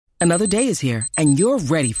Another day is here, and you're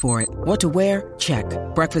ready for it. What to wear? Check.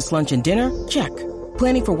 Breakfast, lunch, and dinner? Check.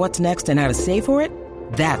 Planning for what's next and how to save for it?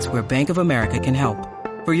 That's where Bank of America can help.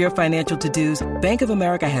 For your financial to-dos, Bank of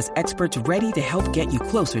America has experts ready to help get you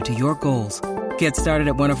closer to your goals. Get started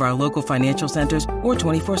at one of our local financial centers or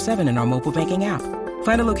 24/7 in our mobile banking app.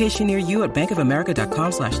 Find a location near you at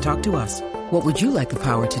bankofamerica.com/talktous. What would you like the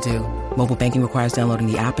power to do? Mobile banking requires downloading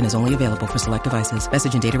the app and is only available for select devices.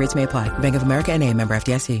 Message and data rates may apply. Bank of America N.A., member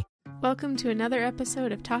FDIC. Welcome to another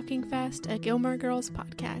episode of Talking Fast, a Gilmore Girls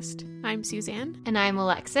podcast. I'm Suzanne. And I'm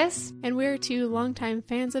Alexis. And we're two longtime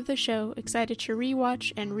fans of the show, excited to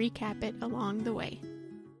rewatch and recap it along the way.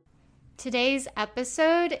 Today's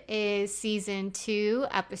episode is Season 2,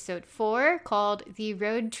 Episode 4, called The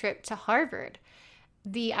Road Trip to Harvard.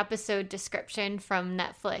 The episode description from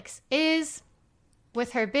Netflix is,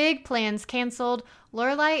 with her big plans canceled,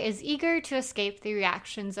 Lorelai is eager to escape the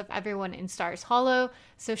reactions of everyone in Stars Hollow,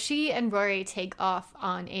 so she and Rory take off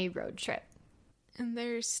on a road trip. And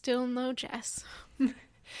there's still no Jess.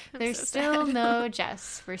 There's still no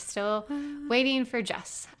Jess. We're still waiting for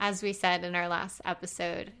Jess, as we said in our last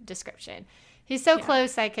episode description. He's so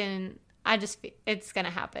close, it's going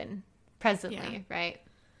to happen presently, right?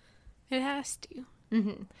 It has to.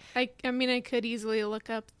 Mm-hmm. I mean, I could easily look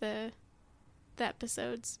up the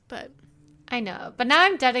episodes, but I know, but now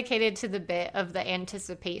I'm dedicated to the bit of the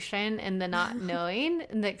anticipation and the not knowing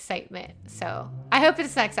and the excitement. So I hope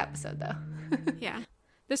it's next episode, though. Yeah,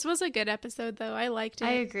 this was a good episode, though. I liked it.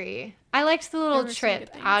 I agree. I liked the little trip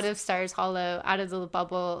out of Stars Hollow, out of the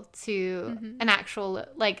bubble to an actual,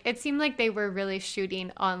 it seemed like they were really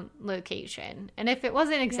shooting on location. And if it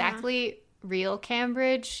wasn't exactly real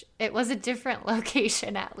Cambridge, it was a different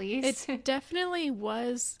location at least. It definitely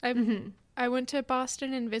was. I went to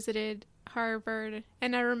Boston and visited Harvard,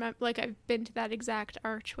 and I remember, I've been to that exact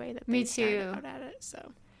archway that they started out at it,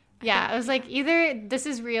 so. I was like, either this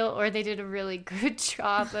is real or they did a really good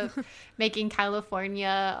job of making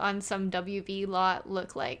California on some WB lot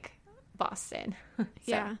look like Boston.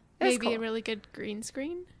 Yeah, maybe cool. A really good green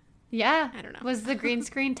screen? Yeah. I don't know. Was the green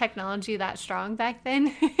screen technology that strong back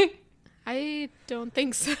then? I don't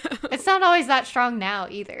think so. It's not always that strong now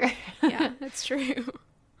either. Yeah, that's true.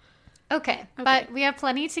 Okay, but we have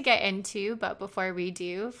plenty to get into, but before we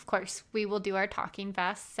do, of course, we will do our Talking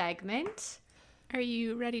Fast segment. Are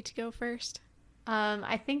you ready to go first?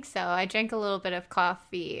 I think so. I drank a little bit of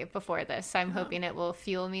coffee before this, so I'm hoping it will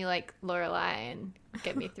fuel me like Lorelai and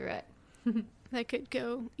get me through it. That could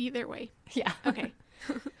go either way. Yeah. Okay.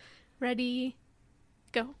 Ready,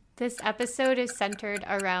 go. This episode is centered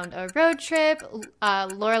around a road trip.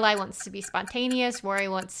 Lorelai wants to be spontaneous. Rory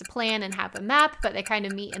wants to plan and have a map, but they kind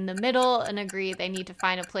of meet in the middle and agree they need to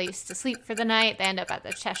find a place to sleep for the night. They end up at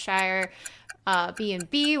the Cheshire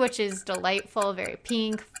B&B, which is delightful, very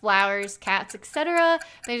pink, flowers, cats, etc.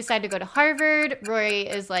 They decide to go to Harvard. Rory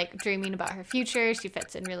is dreaming about her future. She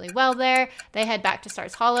fits in really well there. They head back to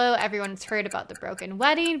Stars Hollow. Everyone's heard about the broken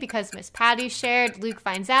wedding because Miss Patty shared. Luke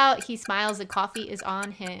finds out. He smiles. The coffee is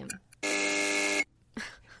on him.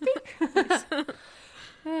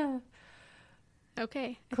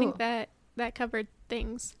 Okay. I Cool. think that covered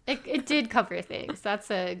things. It did cover things.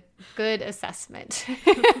 That's a good assessment.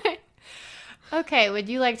 Okay, would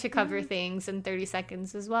you like to cover things in 30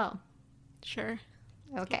 seconds as well? Sure.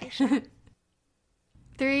 Okay.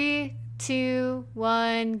 3, 2,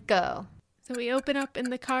 1, go. So we open up in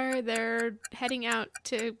the car. They're heading out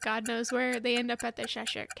to God knows where. They end up at the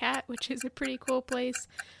Cheshire Cat, which is a pretty cool place,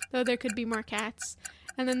 though there could be more cats.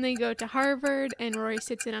 And then they go to Harvard, and Rory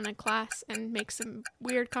sits in on a class and makes some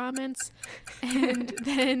weird comments. And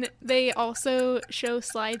then they also show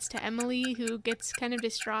slides to Emily, who gets kind of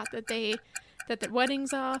distraught that their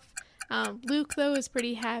wedding's off. Luke, though, is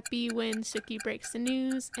pretty happy when Sookie breaks the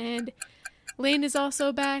news, and Lane is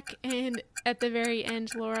also back, and at the very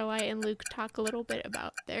end, Lorelai and Luke talk a little bit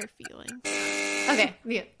about their feelings. Okay,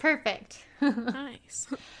 yeah, perfect. Nice.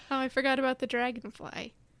 Oh, I forgot about the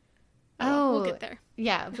dragonfly. Oh, we'll get there.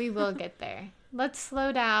 Yeah, we will get there. Let's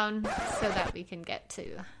slow down so that we can get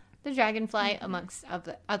to the dragonfly amongst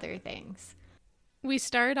other things. We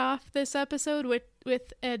start off this episode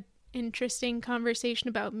with an interesting conversation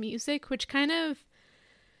about music, which kind of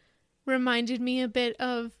reminded me a bit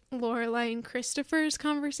of Lorelai and Christopher's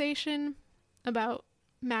conversation about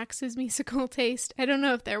Max's musical taste. I don't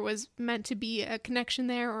know if there was meant to be a connection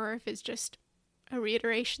there or if it's just a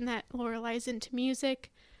reiteration that Lorelai's into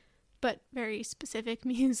music, but very specific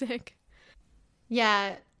music.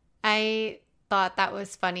 Yeah, I thought that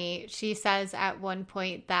was funny. She says at one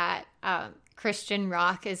point that Christian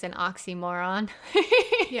rock is an oxymoron.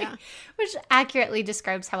 Yeah. Which accurately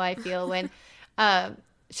describes how I feel when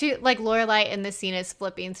she, like, Lorelai in the scene is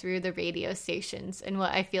flipping through the radio stations, and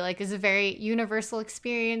what I feel like is a very universal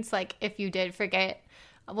experience. Like, if you did forget,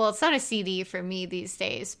 well, it's not a CD for me these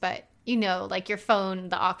days, but you know, like your phone,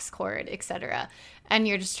 the aux cord, etc. And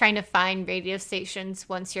you're just trying to find radio stations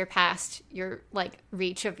once you're past your, like,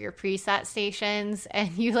 reach of your preset stations,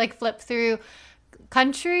 and you, like, flip through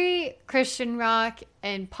country, Christian rock,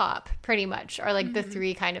 and pop, pretty much, are like the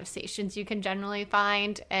three kind of stations you can generally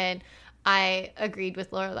find. And I agreed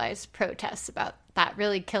with Lorelai's protests about that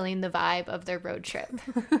really killing the vibe of their road trip.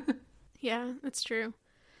 Yeah, that's true.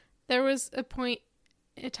 There was a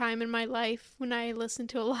time in my life when I listened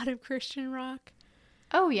to a lot of Christian rock.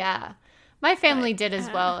 Oh, yeah. My family did as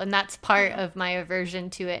well, and that's part of my aversion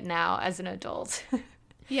to it now as an adult.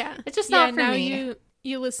 Yeah. It's just not for now me.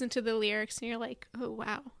 You listen to the lyrics and you're like, oh,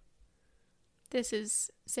 wow. This is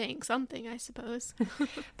saying something, I suppose.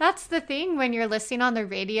 That's the thing when you're listening on the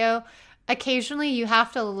radio. Occasionally you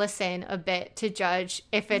have to listen a bit to judge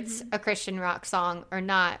if it's a Christian rock song or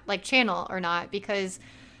not, like channel or not, because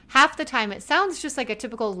half the time it sounds just like a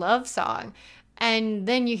typical love song. And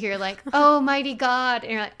then you hear like, oh, mighty God.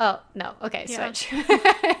 And you're like, oh, no. Okay, Yeah. switch.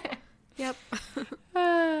 Yep.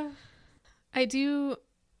 I do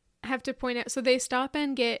have to point out, so they stop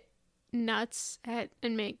and get nuts and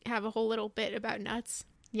have a whole little bit about nuts.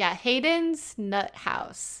 Yeah, Hayden's Nut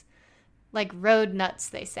House. Like road nuts,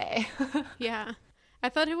 they say. Yeah. I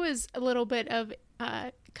thought it was a little bit of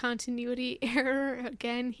continuity error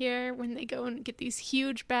again here when they go and get these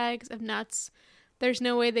huge bags of nuts. There's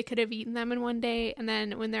no way they could have eaten them in one day. And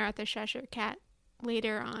then when they're at the Cheshire Cat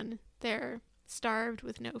later on, they're starved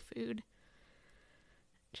with no food.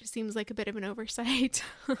 Just seems like a bit of an oversight.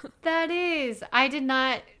 That is. I did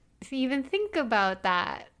not even think about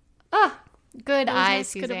that. Oh, good Those eyes, nuts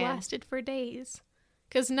Suzanne. could have lasted for days.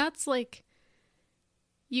 Because nuts, like,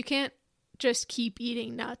 you can't just keep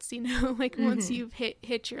eating nuts, you know? Like, once you've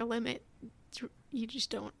hit your limit, you just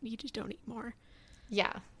don't eat more.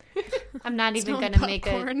 Yeah. I'm not even Don't going to make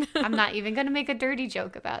popcorn. I'm not even going to make a dirty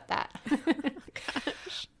joke about that.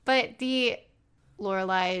 Gosh. But the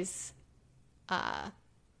Lorelai's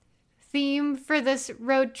theme for this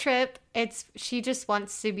road trip, she just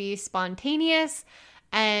wants to be spontaneous,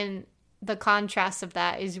 and the contrast of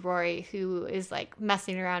that is Rory, who is like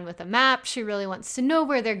messing around with a map. She really wants to know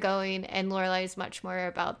where they're going, and Lorelai is much more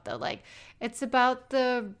about the, like, it's about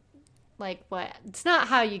the, like, what, it's not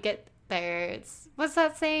how you get there, it's, what's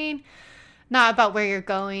that saying? Not about where you're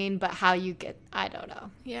going, but how you get, I don't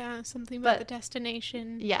know. Yeah, something about the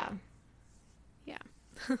destination. Yeah. Yeah.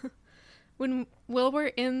 When we're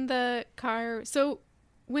in the car, so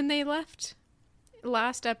when they left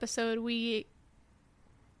last episode, we,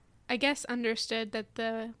 I guess, understood that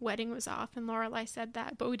the wedding was off, and Lorelai said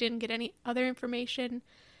that, but we didn't get any other information.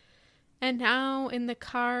 And now in the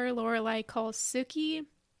car, Lorelai calls Suki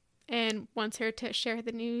and wants her to share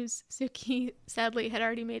the news. Suki sadly had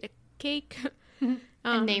already made a cake.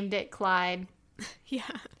 And named it Clyde.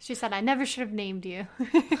 Yeah. She said, I never should have named you.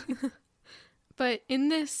 But in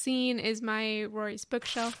this scene is my Rory's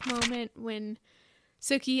bookshelf moment when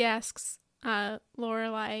Suki asks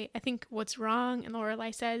Lorelai, I think, what's wrong? And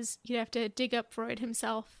Lorelai says, you'd have to dig up Freud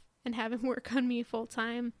himself and have him work on me full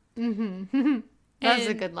time. Mm-hmm. That was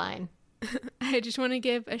a good line. I just want to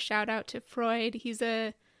give a shout out to Freud. He's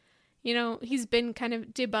he's been kind of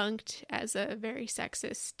debunked as a very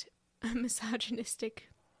sexist, misogynistic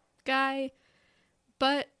guy.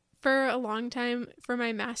 But for a long time, for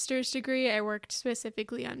my master's degree, I worked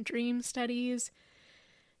specifically on dream studies.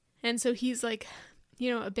 And so he's like,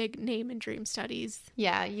 a big name in dream studies.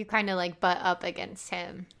 Yeah, you kind of like butt up against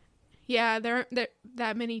him. Yeah, there aren't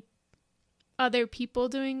that many other people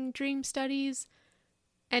doing dream studies.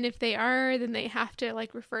 And if they are, then they have to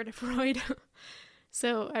like refer to Freud.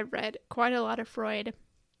 So I read quite a lot of Freud.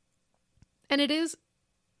 And it's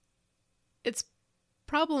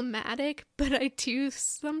problematic, but I do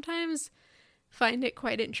sometimes find it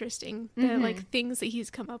quite interesting, the like things that he's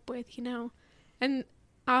come up with, and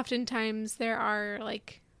oftentimes there are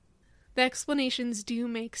like the explanations do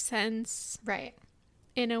make sense, right,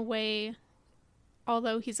 in a way,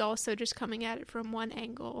 although he's also just coming at it from one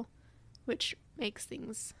angle, which makes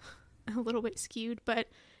things a little bit skewed. But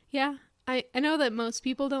yeah, I know that most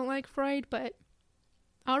people don't like Freud, but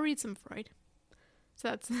I'll read some Freud. So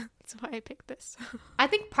that's why I picked this. I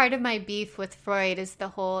think part of my beef with Freud is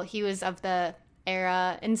he was of the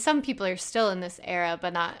era, and some people are still in this era,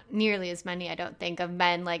 but not nearly as many, I don't think, of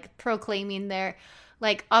men like proclaiming their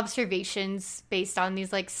like observations based on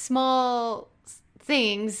these like small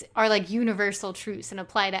things are like universal truths and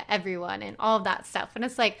apply to everyone and all of that stuff. And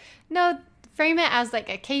it's like, no, frame it as like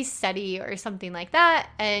a case study or something like that,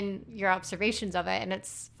 and your observations of it, and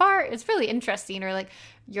it's really interesting, or like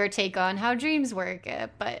your take on how dreams work.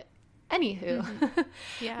 But anywho,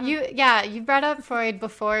 you brought up Freud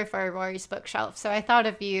before for Rory's bookshelf, so I thought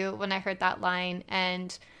of you when I heard that line,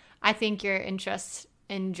 and I think your interest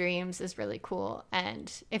in dreams is really cool.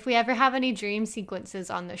 And if we ever have any dream sequences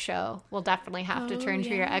on the show, we'll definitely have to turn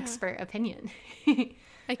to your expert opinion.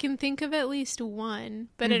 I can think of at least one,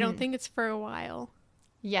 but I don't think it's for a while.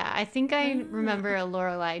 Yeah, I think I remember a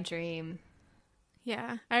Lorelai dream.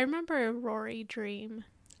 Yeah, I remember a Rory dream.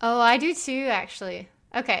 Oh, I do too, actually.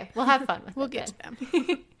 Okay, we'll have fun with we'll it. We'll get to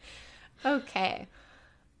them. Okay.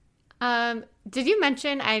 Did you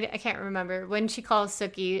mention, I can't remember, when she calls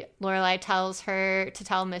Sookie, Lorelai tells her to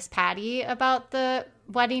tell Miss Patty about the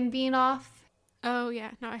wedding being off? Oh,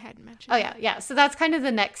 yeah. No, I hadn't mentioned that. Yeah. So that's kind of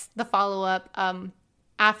the follow-up,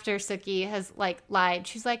 after Sookie has, like, lied.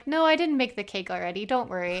 She's like, no, I didn't make the cake already. Don't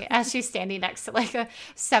worry. As she's standing next to, like, a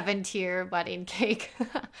 7-tier wedding cake.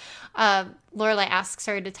 Lorelai asks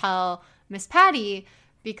her to tell Miss Patty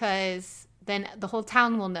because then the whole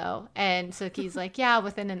town will know. And Sookie's like, yeah,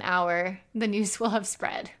 within an hour, the news will have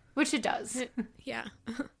spread, which it does. Yeah.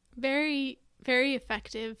 Very, very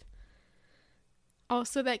effective.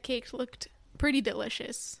 Also, that cake looked pretty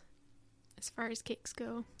delicious as far as cakes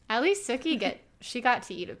go. At least Sookie she got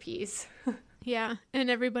to eat a piece. Yeah, and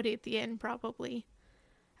everybody at the end probably.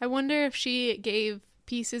 I wonder if she gave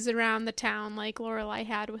pieces around the town like Lorelai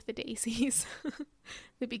had with the daisies.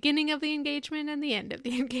 The beginning of the engagement and the end of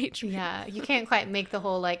the engagement. Yeah, you can't quite make the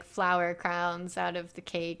whole like flower crowns out of the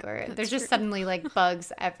cake, or there's just true. Suddenly like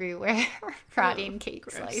bugs everywhere rotting cake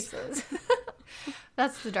gross. slices.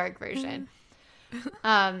 That's the dark version.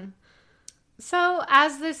 So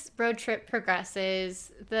as this road trip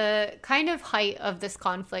progresses, the kind of height of this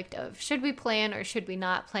conflict of should we plan or should we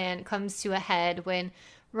not plan comes to a head when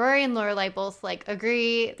Rory and Lorelai both like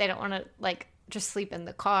agree they don't want to like just sleep in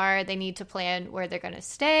the car. They need to plan where they're going to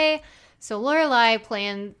stay. So Lorelai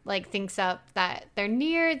thinks up that they're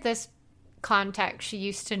near this contact she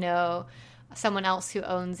used to know, someone else who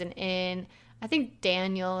owns an inn. I think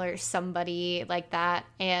Daniel or somebody like that.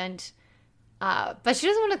 And but she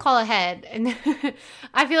doesn't want to call ahead. And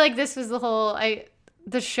I feel like this was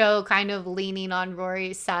the show kind of leaning on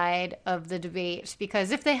Rory's side of the debate,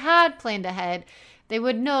 because if they had planned ahead, they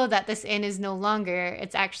would know that this inn is no longer,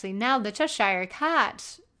 it's actually now the Cheshire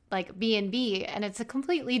Cat, like B&B, and it's a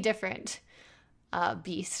completely different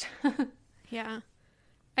beast. Yeah.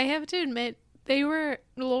 I have to admit,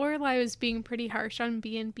 Lorelai was being pretty harsh on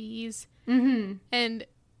B&Bs. Mm-hmm. And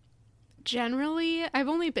generally, I've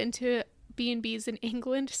only been to B&Bs in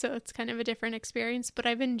England, so it's kind of a different experience, but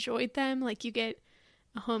I've enjoyed them. Like, you get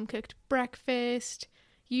a home-cooked breakfast.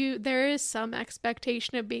 There is some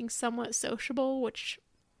expectation of being somewhat sociable, which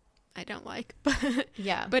I don't like, but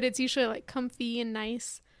yeah, but it's usually like comfy and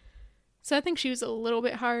nice. So I think she was a little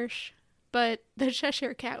bit harsh, but the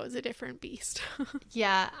Cheshire Cat was a different beast.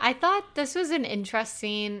 Yeah, I thought this was an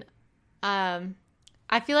interesting, I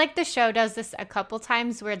feel like the show does this a couple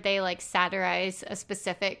times where they like satirize a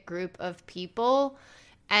specific group of people.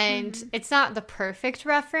 And it's not the perfect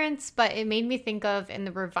reference, but it made me think of in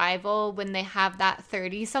the revival when they have that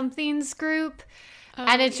 30-somethings group.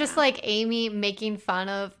 And it's just like Amy making fun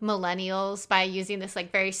of millennials by using this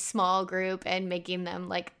like very small group and making them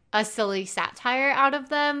like a silly satire out of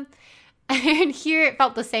them. And here it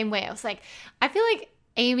felt the same way. I was like, I feel like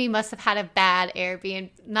Amy must have had a bad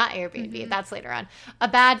that's later on, a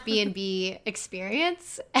bad B&B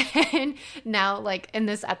experience, and now like in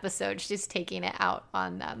this episode she's taking it out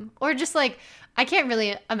on them, or just like I can't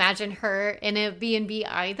really imagine her in a B&B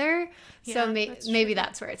either, so maybe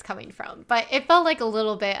that's where it's coming from. But it felt like a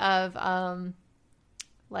little bit of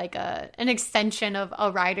like an extension of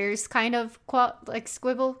a writer's kind of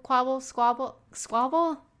squabble.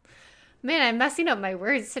 Man, I'm messing up my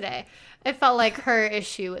words today. It felt like her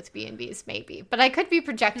issue with B&Bs, maybe. But I could be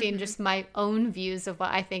projecting just my own views of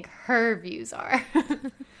what I think her views are.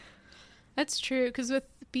 That's true, because with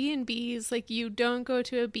B&Bs, like, you don't go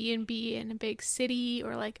to a B&B in a big city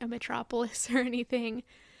or, like, a metropolis or anything.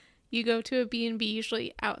 You go to a B&B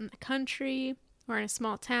usually out in the country or in a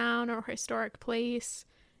small town or historic place.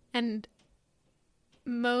 And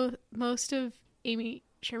most of Amy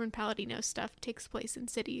Sherman Palladino's stuff takes place in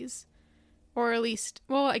cities. Or at least,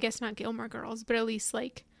 well, I guess not Gilmore Girls, but at least,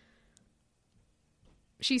 like,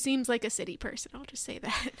 she seems like a city person, I'll just say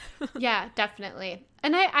that. Yeah, definitely.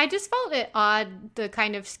 And I just felt it odd, the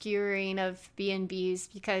kind of skewering of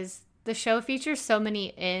B&Bs, because the show features so many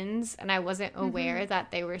inns, and I wasn't aware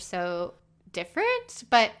that they were so different.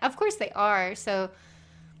 But, of course, they are. So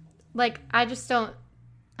like, I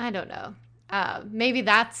don't know. Maybe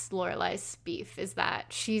that's Lorelai's beef, is that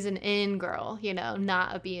she's an inn girl, you know,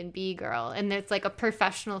 not a B&B girl. And it's like a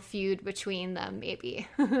professional feud between them, maybe.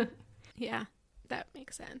 Yeah, that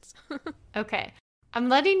makes sense. Okay. I'm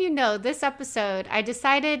letting you know, this episode, I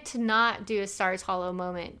decided to not do a Stars Hollow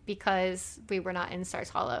moment because we were not in Stars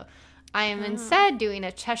Hollow. I am instead doing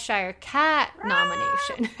a Cheshire Cat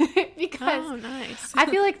nomination because nice. I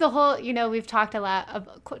feel like the whole, you know, we've talked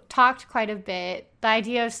quite a bit. The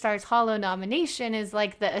idea of Stars Hollow nomination is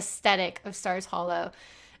like the aesthetic of Stars Hollow.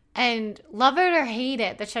 And love it or hate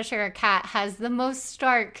it, the Cheshire Cat has the most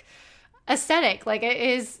stark aesthetic. Like, it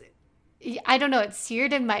is, I don't know, it's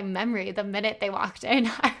seared in my memory the minute they walked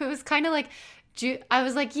in. I was kind of like, I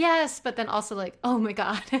was like, yes, but then also like, oh my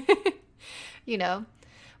God, you know?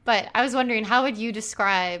 But I was wondering, how would you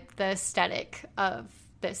describe the aesthetic of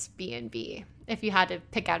this B&B if you had to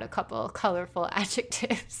pick out a couple colorful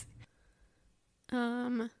adjectives?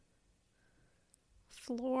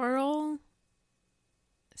 Floral,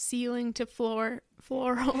 ceiling to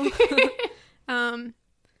floral.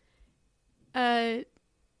 A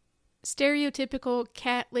stereotypical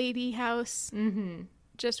cat lady house,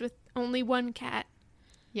 just with only one cat.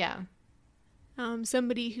 Yeah.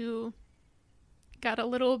 Somebody who got a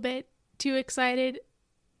little bit too excited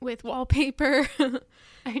with wallpaper.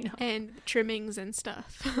 I know. And trimmings and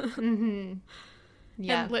stuff.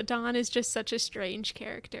 Yeah. And LaDawn is just such a strange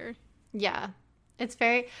character. Yeah. It's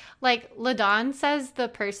very, like, LaDawn says the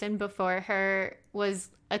person before her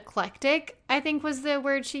was eclectic, I think was the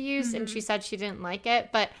word she used, and she said she didn't like it.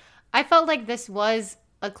 But I felt like this was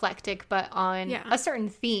eclectic, but on a certain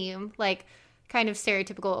theme, like kind of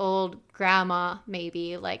stereotypical old grandma,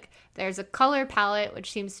 maybe. Like, there's a color palette,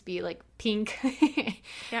 which seems to be like pink,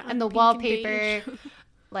 and the wallpaper,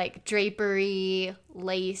 like drapery,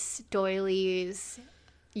 lace, doilies,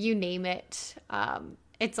 you name it.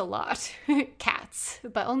 It's a lot. Cats,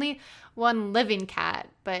 but only one living cat.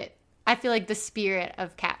 But I feel like the spirit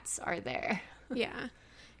of cats are there. Yeah.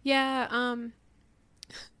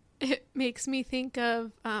 It makes me think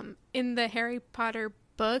of in the Harry Potter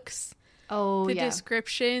books. The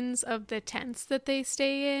descriptions of the tents that they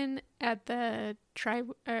stay in at the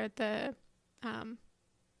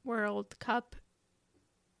World Cup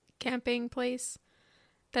camping place.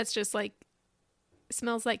 That's just like,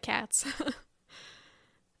 smells like cats.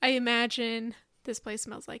 I imagine this place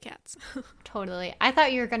smells like cats. Totally. I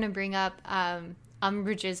thought you were going to bring up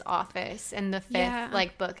Umbridge's office in the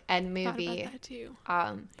fifth book and movie. Thought about that too.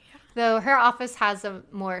 Though her office has a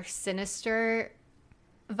more sinister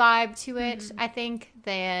vibe to it, I think,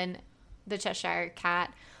 than the Cheshire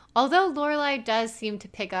Cat. Although Lorelai does seem to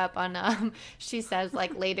pick up on, she says,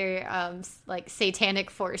 like, later, like, satanic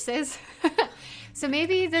forces. So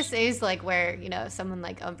maybe this is, like, where, you know, someone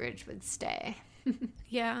like Umbridge would stay.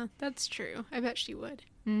 Yeah, that's true. I bet she would.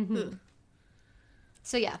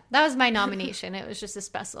 So, yeah, that was my nomination. It was just a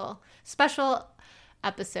special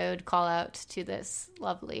episode call out to this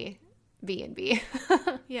lovely B&B.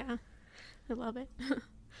 Yeah, I love it.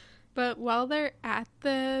 But while they're at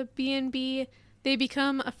the B&B, they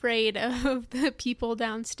become afraid of the people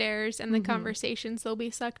downstairs and the conversations they'll be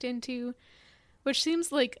sucked into, which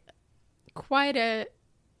seems like quite a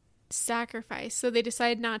sacrifice. So they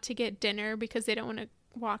decide not to get dinner because they don't want to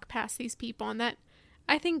walk past these people. And that,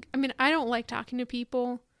 I don't like talking to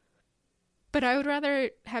people, but I would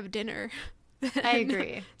rather have dinner than I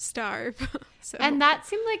agree. Starve. So. And that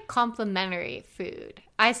seemed like complimentary food.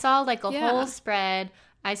 I saw like a whole spread.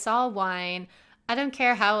 I saw wine. I don't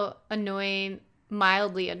care how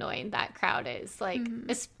mildly annoying that crowd is. Like,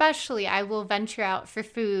 especially I will venture out for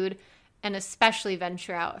food, and especially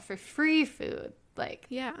venture out for free food. Like,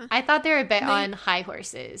 I thought they were a bit on high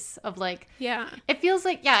horses of like, it feels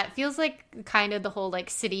like kind of the whole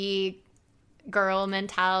like city girl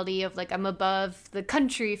mentality of like, I'm above the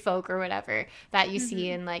country folk or whatever that you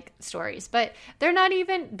see in like stories, but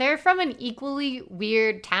they're from an equally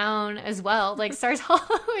weird town as well. Like, Stars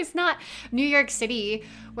Hollow is not New York City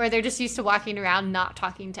where they're just used to walking around not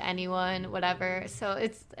talking to anyone, whatever. So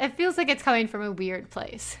it feels like it's coming from a weird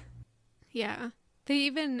place. Yeah, they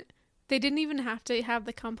didn't even have to have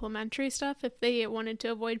the complimentary stuff. If they wanted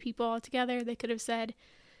to avoid people altogether, they could have said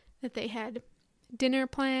that they had dinner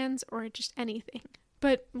plans or just anything.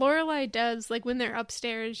 But Lorelai does, like, when they're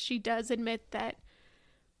upstairs, she does admit that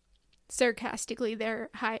sarcastically they're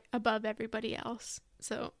high above everybody else.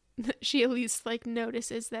 So she at least like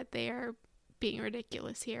notices that they are being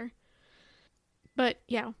ridiculous here. But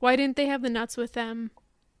yeah, why didn't they have the nuts with them?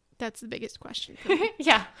 That's the biggest question for me.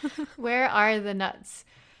 Yeah. Where are the nuts?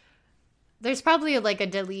 There's probably like a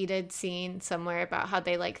deleted scene somewhere about how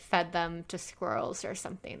they like fed them to squirrels or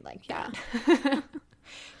something like that.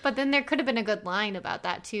 But then there could have been a good line about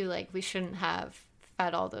that too. Like, we shouldn't have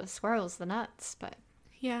fed all those squirrels the nuts, but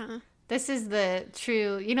Yeah. this is the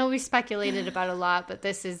true, we speculated about a lot, but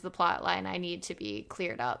this is the plot line I need to be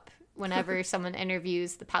cleared up whenever someone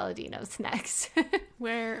interviews the Paladinos next.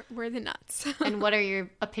 Where were the nuts? And what are your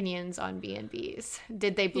opinions on B&Bs?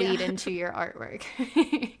 Did they bleed into your artwork?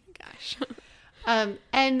 Gosh.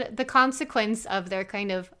 And the consequence of their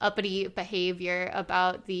kind of uppity behavior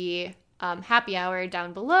about the happy hour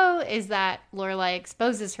down below is that Lorelai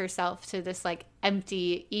exposes herself to this like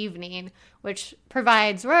empty evening, which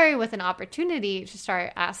provides Rory with an opportunity to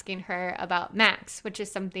start asking her about Max, which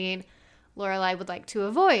is something Lorelai would like to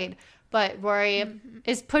avoid. But Rory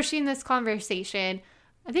is pushing this conversation,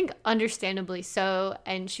 I think understandably so,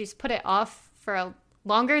 and she's put it off for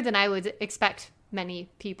longer than I would expect many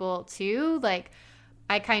people to. Like,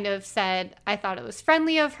 I kind of said I thought it was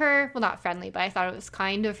friendly of her. Well, not friendly, but I thought it was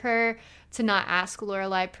kind of her to not ask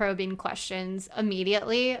Lorelai probing questions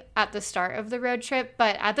immediately at the start of the road trip.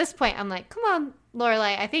 But at this point, I'm like, come on,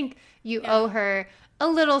 Lorelai, I think you owe her a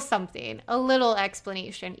little something, a little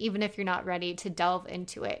explanation, even if you're not ready to delve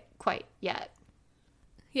into it quite yet.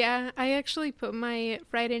 Yeah, I actually put my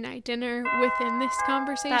Friday night dinner within this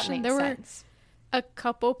conversation. That makes sense. Were a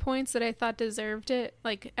couple points that I thought deserved it.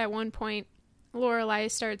 Like, at one point, Lorelai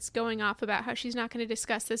starts going off about how she's not going to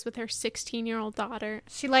discuss this with her 16-year-old daughter.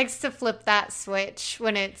 She likes to flip that switch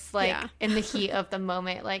when it's like in the heat of the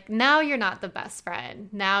moment. Like, now you're not the best friend.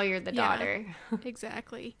 Now you're the daughter.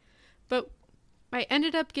 Exactly. But I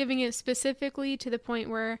ended up giving it specifically to the point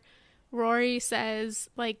where Rory says,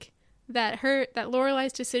 like, that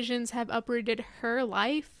Lorelai's decisions have uprooted her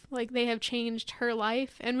life. Like, they have changed her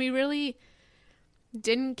life. And we really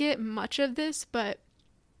didn't get much of this, but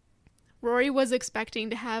Rory was expecting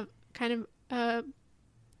to have kind of a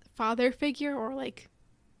father figure, or like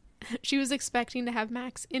she was expecting to have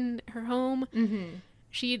Max in her home.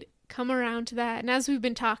 She'd come around to that. And as we've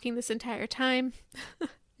been talking this entire time,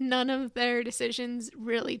 none of their decisions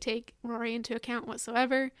really take Rory into account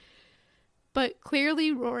whatsoever. But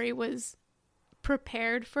clearly Rory was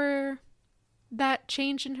prepared for that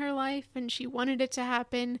change in her life, and she wanted it to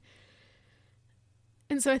happen.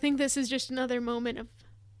 And so I think this is just another moment of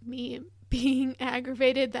me being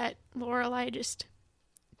aggravated that Lorelai just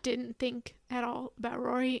didn't think at all about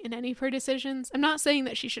Rory in any of her decisions. I'm not saying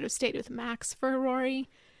that she should have stayed with Max for Rory,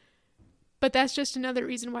 but that's just another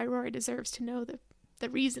reason why Rory deserves to know the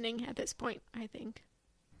reasoning at this point, I think.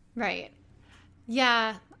 Right.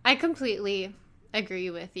 Yeah, I completely agree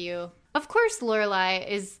with you. Of course, Lorelai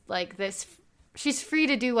is like this. She's free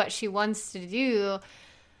to do what she wants to do,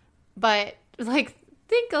 but like,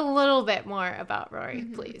 think a little bit more about Rory,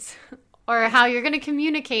 please. Or how you're going to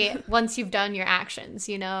communicate once you've done your actions,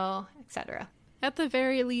 etc. At the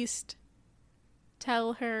very least,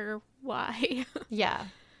 tell her why. Yeah.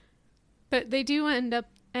 But they do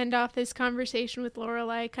end off this conversation with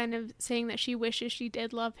Lorelai kind of saying that she wishes she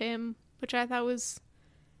did love him, which I thought was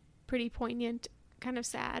pretty poignant, kind of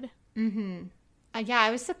sad. Yeah,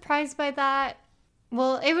 I was surprised by that.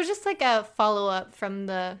 Well, it was just like a follow-up from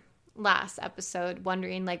the last episode,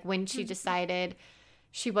 wondering like when she decided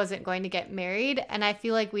she wasn't going to get married. And I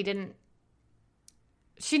feel like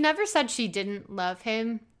she never said she didn't love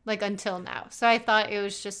him, like, until now. So I thought it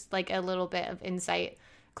was just like a little bit of insight.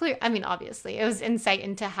 Obviously it was insight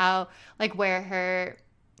into how, like, where her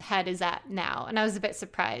head is at now. And I was a bit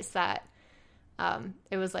surprised that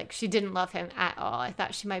it was like she didn't love him at all. I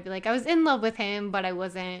thought she might be like, I was in love with him, but I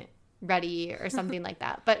wasn't ready or something like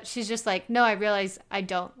that. But she's just like, no, I realize I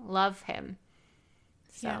don't love him.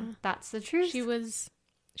 So that's the truth. She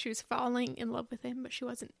was falling in love with him, but she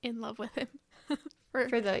wasn't in love with him.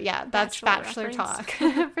 That's Bachelor talk.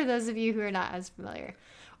 For those of you who are not as familiar,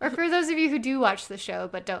 or for those of you who do watch the show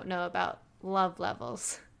but don't know about love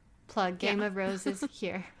levels, plug Game of Roses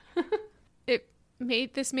here.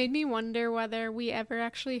 This made me wonder whether we ever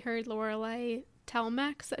actually heard Lorelai tell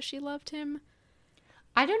Max that she loved him.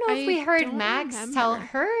 I don't know if we heard Max tell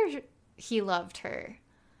her he loved her.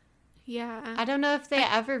 Yeah. I don't know if they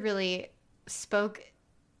ever really spoke.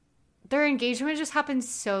 Their engagement just happened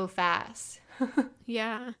so fast.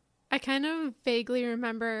 Yeah. I kind of vaguely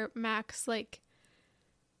remember Max, like,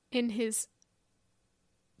 in his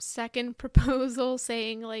second proposal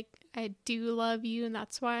saying, like, I do love you and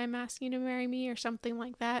that's why I'm asking you to marry me, or something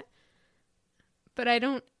like that. But I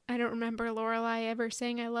don't remember Lorelai ever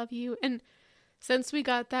saying I love you. And since we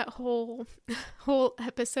got that whole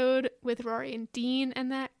episode with Rory and Dean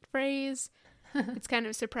and that phrase, it's kind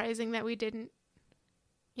of surprising that we didn't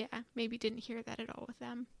Yeah, maybe didn't hear that at all with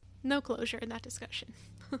them. No closure in that discussion.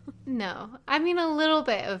 No. I mean, a little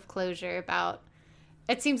bit of closure about,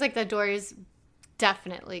 it seems like the door is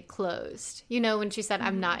definitely closed. You know, when she said,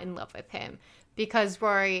 I'm not in love with him. Because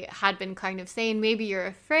Rory had been kind of saying, maybe you're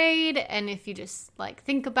afraid, and if you just, like,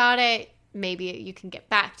 think about it, maybe you can get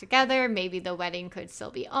back together. Maybe the wedding could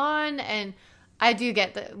still be on. And we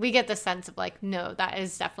get the sense of, like, no, that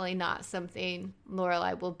is definitely not something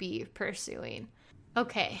Lorelai will be pursuing.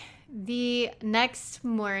 Okay, the next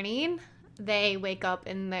morning, they wake up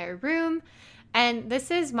in their room, and this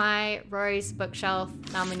is my Rory's Bookshelf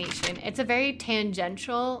nomination. It's a very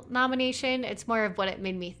tangential nomination. It's more of what it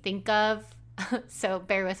made me think of, so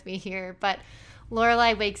bear with me here. But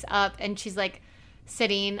Lorelai wakes up, and she's, like,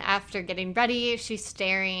 sitting after getting ready. She's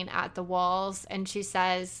staring at the walls, and she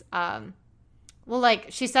says,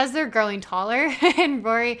 she says they're growing taller, and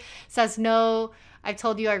Rory says, no, I've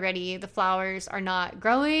told you already, the flowers are not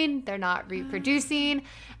growing, they're not reproducing.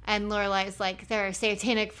 And Lorelai is like, there are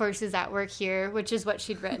satanic forces at work here, which is what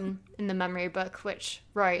she'd written in the memory book, which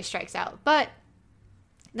Rory strikes out. But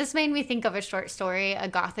this made me think of a short story, a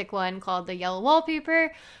Gothic one called The Yellow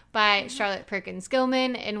Wallpaper by Charlotte Perkins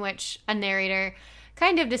Gilman, in which a narrator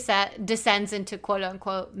kind of descends into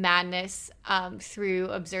quote-unquote madness through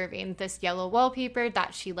observing this yellow wallpaper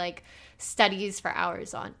that she, like, studies for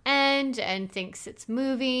hours on end and thinks it's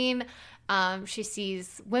moving. She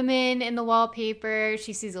sees women in the wallpaper.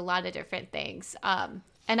 She sees a lot of different things. And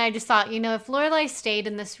I just thought, you know, if Lorelai stayed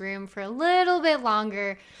in this room for a little bit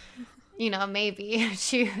longer, you know, maybe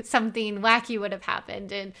something wacky would have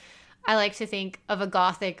happened. And I like to think of a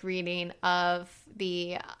Gothic reading of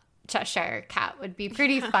the Cheshire Cat would be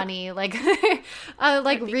pretty funny, like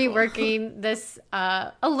reworking cool. This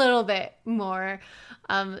a little bit more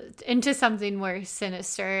into something more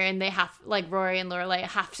sinister, and they have, like, Rory and Lorelai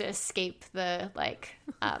have to escape the, like,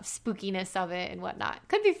 spookiness of it and whatnot.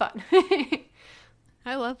 Could be fun.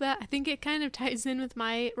 I love that. I think it kind of ties in with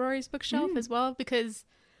my Rory's Bookshelf as well, because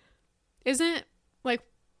isn't, like,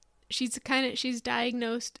 she's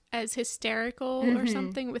diagnosed as hysterical or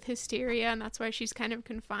something with hysteria, and that's why she's kind of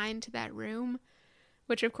confined to that room,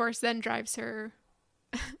 which of course then drives her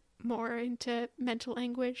more into mental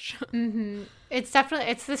anguish. It's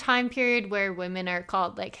the time period where women are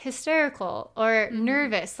called, like, hysterical or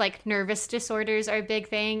nervous. Like, nervous disorders are a big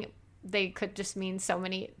thing. They could just mean so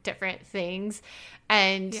many different things.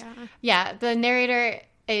 And the narrator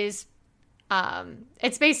is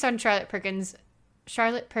it's based on Charlotte Perkins,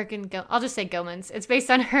 I'll just say Gilman's. It's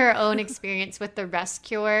based on her own experience with the rest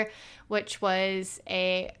cure, which was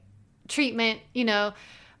a treatment, you know,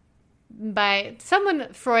 by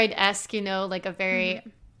someone Freud-esque, you know, like a very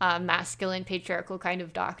masculine, patriarchal kind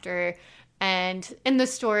of doctor. And in the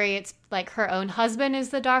story, it's like her own husband is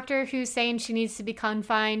the doctor who's saying she needs to be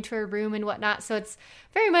confined to her room and whatnot. So it's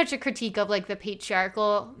very much a critique of, like, the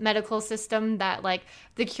patriarchal medical system, that, like,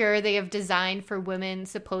 the cure they have designed for women,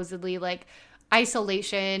 supposedly, like,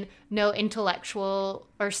 isolation, no intellectual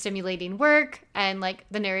or stimulating work. And, like,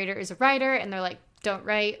 the narrator is a writer, and they're like, don't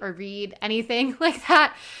write or read anything like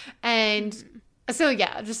that. And so,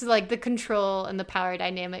 yeah, just, like, the control and the power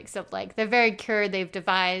dynamics of, like, the very cure they've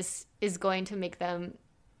devised is going to make them,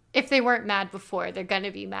 if they weren't mad before, they're going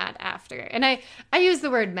to be mad after. And I use the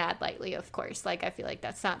word mad lightly, of course. Like, I feel like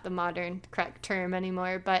that's not the modern correct term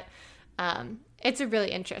anymore, but it's a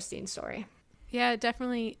really interesting story. Yeah,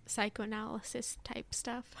 definitely psychoanalysis type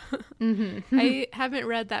stuff. I haven't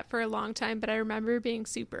read that for a long time, but I remember being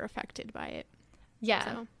super affected by it. Yeah.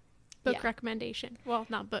 So, book recommendation. Well,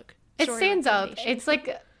 not book. It stands up. It's,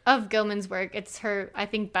 like, of Gilman's work, it's her, I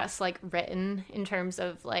think, best, like, written in terms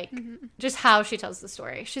of, like, just how she tells the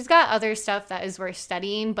story. She's got other stuff that is worth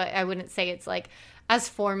studying, but I wouldn't say it's, like, as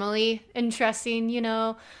formally interesting, you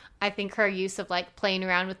know? I think her use of, like, playing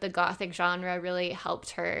around with the Gothic genre really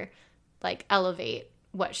helped her, like, elevate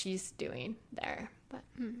what she's doing there. But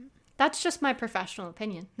that's just my professional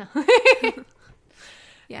opinion. No.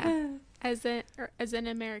 Yeah. As an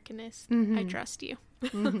Americanist, I trust you.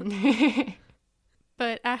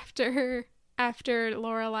 But after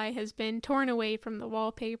Lorelai has been torn away from the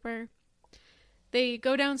wallpaper, they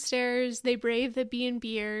go downstairs, they brave the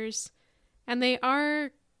B&Bers, and they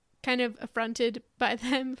are kind of affronted by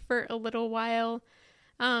them for a little while.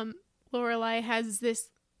 Lorelai has this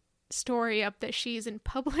story up that she's in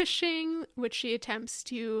publishing, which she attempts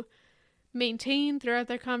to maintain throughout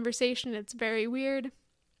their conversation. It's very weird.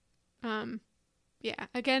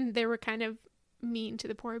 Again, they were kind of mean to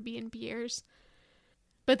the poor B&Bers.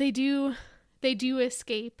 But they do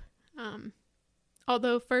escape.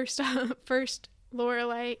 Although first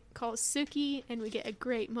Lorelai calls Sookie, and we get a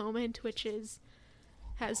great moment, which is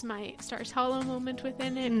has my Stars Hollow moment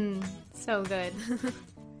within it. So good.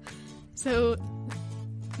 So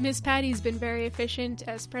Miss Patty's been very efficient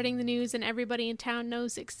at spreading the news, and everybody in town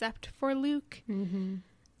knows except for Luke.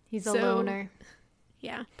 He's a loner.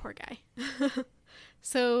 Yeah, poor guy.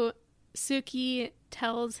 So Suki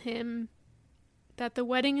tells him that the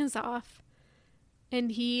wedding is off,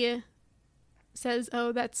 and he says,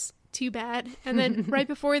 oh, that's too bad. And then right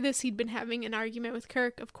before this, he'd been having an argument with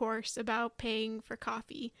Kirk, of course, about paying for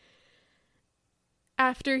coffee.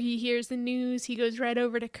 After he hears the news, he goes right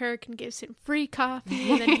over to Kirk and gives him free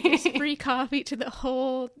coffee, and then he gives free coffee to the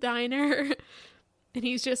whole diner. And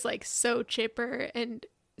he's just like so chipper. And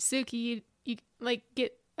Suki, you like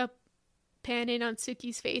get a pan in on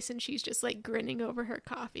Suki's face, and she's just like grinning over her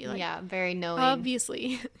coffee. Like, yeah, very knowing.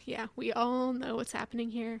 Obviously, yeah, we all know what's happening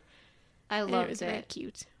here. I loved it. It was very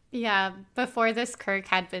cute. Yeah, before this, Kirk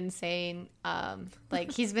had been saying,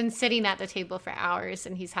 like, he's been sitting at the table for hours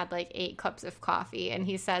and he's had like 8 cups of coffee. And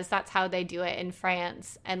he says that's how they do it in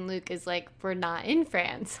France. And Luke is like, we're not in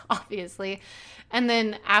France, obviously. And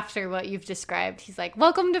then after what you've described, he's like,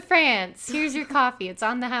 welcome to France. Here's your coffee. It's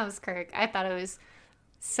on the house, Kirk. I thought it was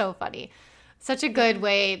so funny. Such a good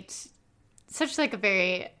way, such like a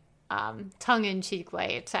very tongue-in-cheek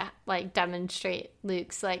way to like demonstrate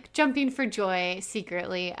Luke's like jumping for joy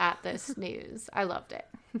secretly at this news. I loved it.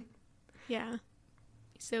 Yeah,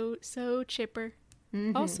 so chipper.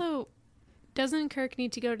 Also, doesn't Kirk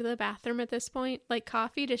need to go to the bathroom at this point? Like,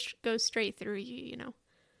 coffee just goes straight through you, you know.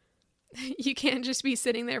 You can't just be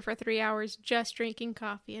sitting there for 3 hours just drinking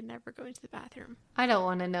coffee and never going to the bathroom. I don't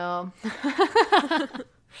want to know.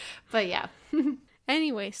 But yeah.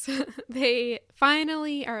 Anyways, they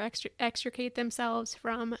finally extricate themselves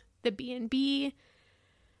from the B&B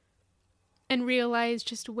and realize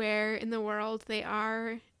just where in the world they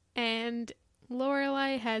are. And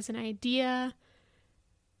Lorelai has an idea.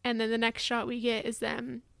 And then the next shot we get is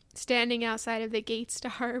them standing outside of the gates to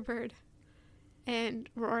Harvard. And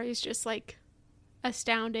Rory's just like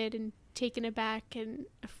astounded and taken aback and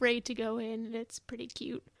afraid to go in. And it's pretty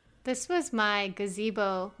cute. This was my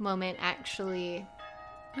gazebo moment, actually.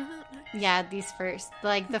 Nice. Yeah,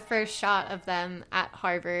 the first shot of them at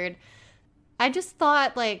Harvard. I just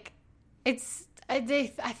thought, like, I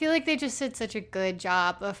feel like they just did such a good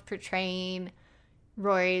job of portraying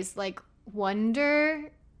Rory's, like,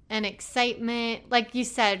 wonder and excitement. Like you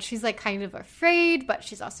said, she's, like, kind of afraid, but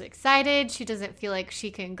she's also excited. She doesn't feel like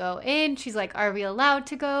she can go in. She's like, are we allowed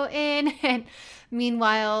to go in? And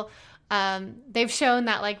meanwhile, they've shown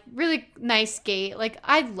that like really nice gate. Like,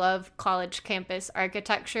 I love college campus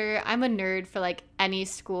architecture. I'm a nerd for like any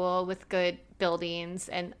school with good buildings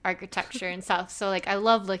and architecture and stuff. So like I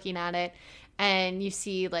love looking at it. And you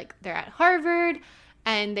see like they're at Harvard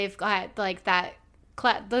and they've got like that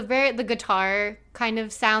the guitar kind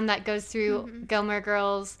of sound that goes through Gilmore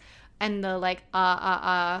Girls, and the like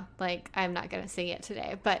like I'm not gonna sing it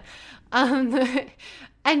today, but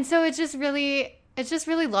and so it's just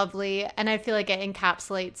really lovely, and I feel like it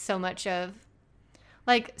encapsulates so much of,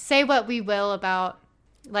 like, say what we will about,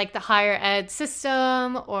 like, the higher ed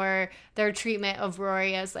system or their treatment of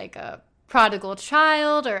Rory as, like, a prodigal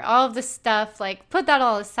child or all of this stuff, like, put that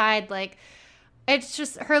all aside, like, it's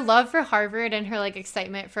just her love for Harvard and her, like,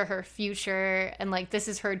 excitement for her future, and, like, this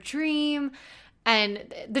is her dream,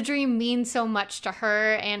 and the dream means so much to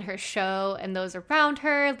her and her show and those around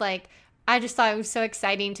her, like, I just thought it was so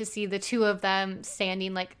exciting to see the two of them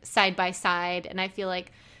standing like side by side. And I feel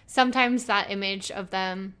like sometimes that image of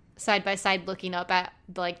them side by side looking up at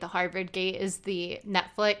like the Harvard gate is the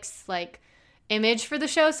Netflix like image for the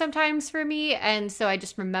show sometimes for me. And so I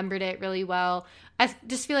just remembered it really well. I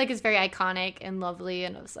just feel like it's very iconic and lovely.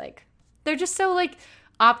 And I was like, they're just so like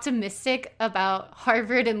optimistic about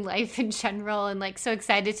Harvard and life in general, and like so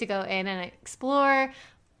excited to go in and explore.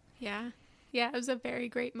 Yeah, it was a very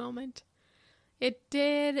great moment. It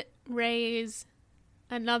did raise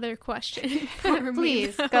another question for me.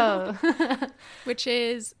 Please, go. Which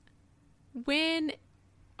is, when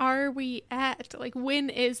are we at? Like, when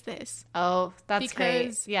is this? Oh, that's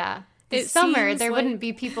because great. Yeah. It's summer, there wouldn't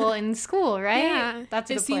be people in school, right? Yeah. That's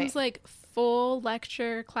a good point. It seems like full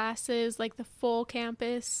lecture classes, like the full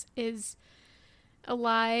campus is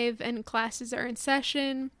alive and classes are in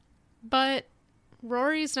session. But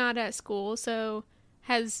Rory's not at school, so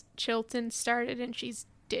has Chilton started and she's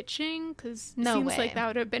ditching? Because it seems like that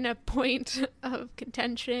would have been a point of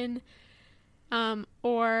contention.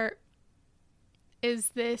 Or is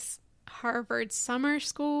this Harvard summer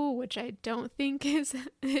school, which I don't think is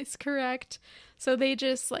correct. So they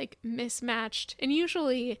just like mismatched. And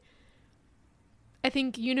usually I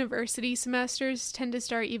think university semesters tend to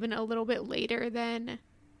start even a little bit later than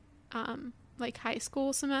like high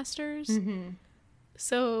school semesters. Mm-hmm.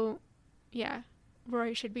 So, yeah,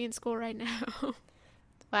 Rory should be in school right now.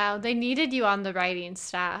 Wow, they needed you on the writing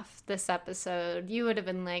staff this episode. You would have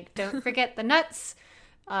been like, don't forget the nuts.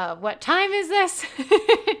 What time is this?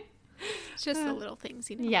 It's just the little things,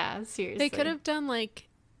 you know. Yeah, seriously. They could have done like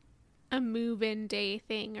a move-in day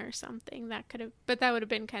thing or something. But that would have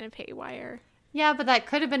been kind of haywire. Yeah, but that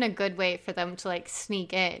could have been a good way for them to like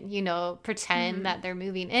sneak in, you know, pretend that they're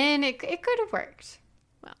moving in. It could have worked.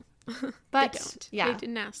 Well, But they don't. yeah. They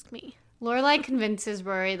didn't ask me. Lorelai convinces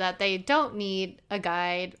Rory that they don't need a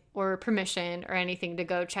guide or permission or anything to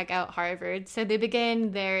go check out Harvard. So they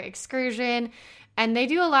begin their excursion, and they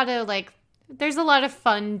do a lot of there's a lot of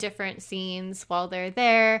fun different scenes while they're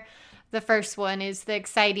there. The first one is the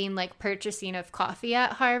exciting purchasing of coffee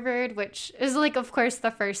at Harvard, which is of course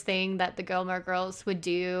the first thing that the Gilmore Girls would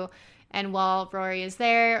do. And while Rory is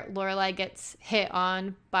there, Lorelai gets hit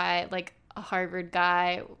on by a Harvard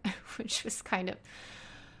guy, which was kind of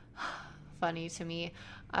funny to me.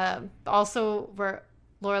 Also, where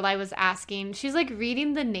Lorelai was asking, she's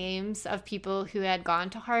reading the names of people who had gone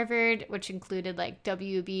to Harvard, which included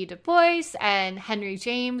W.B. Du Bois and Henry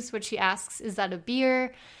James, which she asks, is that a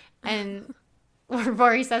beer? And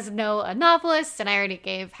Rory says, no, a novelist. And I already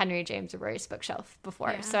gave Henry James a Rory's bookshelf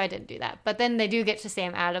before, so I didn't do that. But then they do get to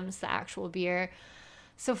Sam Adams, the actual beer.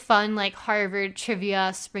 So fun, Harvard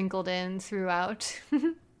trivia sprinkled in throughout.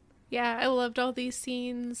 Yeah, I loved all these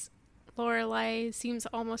scenes. Lorelai seems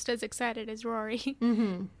almost as excited as Rory.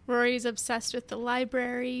 Mm-hmm. Rory's obsessed with the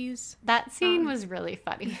libraries. That scene was really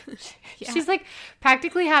funny. Yeah. She's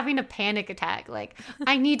practically having a panic attack.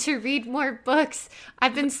 I need to read more books.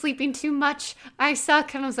 I've been sleeping too much. I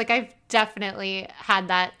suck. And I was I've definitely had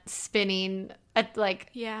that spinning at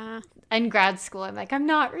in grad school. I'm I'm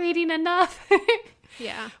not reading enough.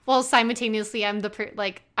 Yeah. Well, simultaneously, I'm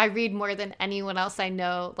I read more than anyone else I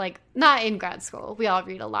know. Not in grad school. We all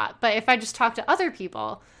read a lot. But if I just talk to other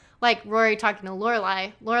people, Rory talking to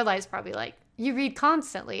Lorelai, Lorelai's probably you read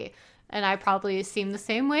constantly. And I probably seem the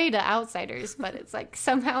same way to outsiders. But it's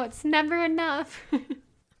somehow it's never enough.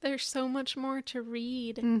 There's so much more to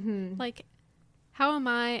read. Mm-hmm. How am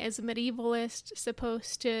I, as a medievalist,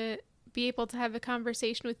 supposed to be able to have a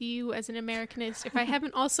conversation with you as an Americanist if I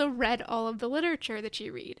haven't also read all of the literature that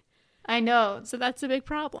you read? I know. So that's a big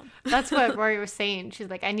problem. That's what Rory was saying. She's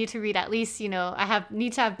I need to read at least, need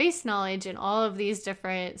to have base knowledge in all of these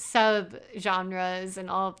different sub genres and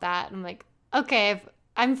all of that. And I'm okay,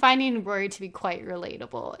 I'm finding Rory to be quite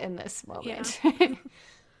relatable in this moment. Yeah.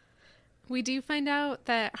 We do find out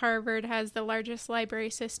that Harvard has the largest library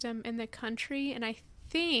system in the country, and I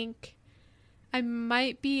think I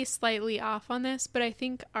might be slightly off on this, but I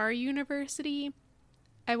think our university,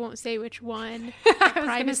 I won't say which one, for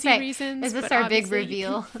privacy reasons. Is this but our big obviously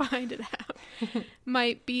reveal? you can find it out.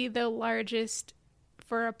 Might be the largest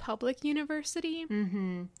for a public university.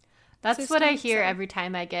 Mm-hmm. That's what I hear every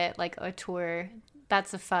time I get a tour.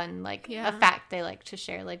 That's a fun a fact they like to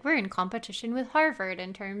share. We're in competition with Harvard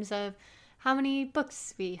in terms of how many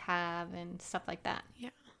books we have and stuff like that.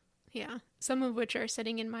 Yeah, some of which are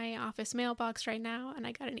sitting in my office mailbox right now, and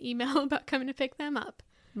I got an email about coming to pick them up.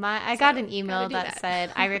 I got an email that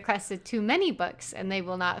said I requested too many books and they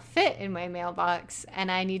will not fit in my mailbox, and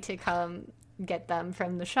I need to come get them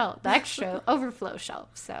from the shelf, the extra overflow shelf.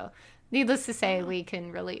 So, needless to say, we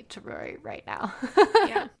can relate to Rory right now.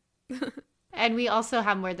 Yeah. And we also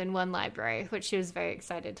have more than one library, which she was very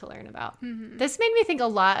excited to learn about. Mm-hmm. This made me think a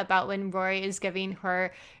lot about when Rory is giving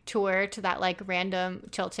her tour to that random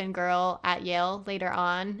Chilton girl at Yale later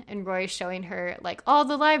on, and Rory's showing her all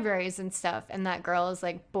the libraries and stuff, and that girl is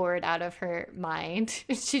bored out of her mind.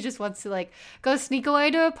 She just wants to go sneak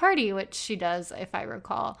away to a party, which she does, if I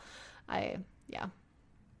recall.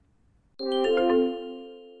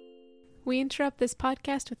 We interrupt this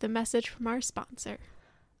podcast with a message from our sponsor.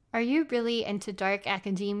 Are you really into dark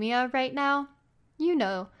academia right now?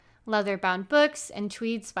 Leather-bound books and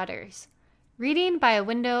tweed sweaters. Reading by a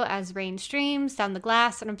window as rain streams down the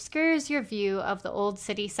glass and obscures your view of the old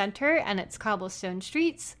city center and its cobblestone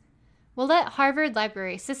streets? Well, let Harvard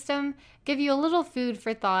Library System give you a little food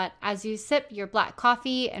for thought as you sip your black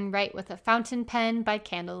coffee and write with a fountain pen by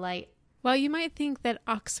candlelight. While you might think that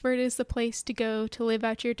Oxford is the place to go to live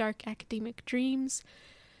out your dark academic dreams,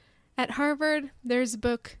 at Harvard, there's a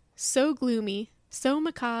book so gloomy, so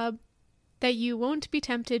macabre, that you won't be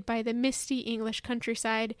tempted by the misty English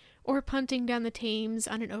countryside or punting down the Thames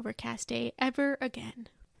on an overcast day ever again.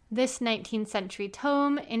 This 19th century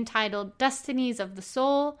tome, entitled Destinies of the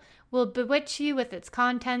Soul, will bewitch you with its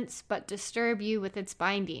contents but disturb you with its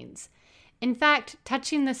bindings. In fact,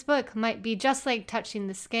 touching this book might be just like touching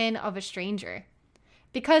the skin of a stranger,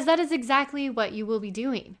 because that is exactly what you will be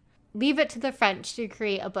doing. Leave it to the French to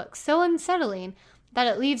create a book so unsettling that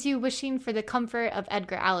it leaves you wishing for the comfort of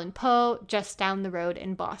Edgar Allan Poe just down the road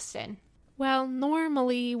in Boston. Well,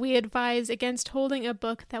 normally we advise against holding a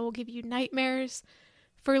book that will give you nightmares.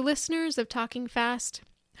 For listeners of Talking Fast,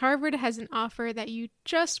 Harvard has an offer that you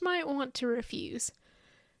just might want to refuse.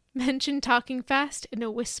 Mention Talking Fast in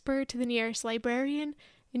a whisper to the nearest librarian,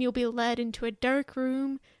 and you'll be led into a dark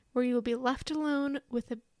room where you will be left alone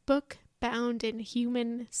with a book bound in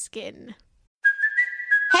human skin.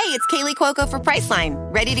 Hey, it's Kaylee Cuoco for Priceline.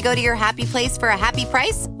 Ready to go to your happy place for a happy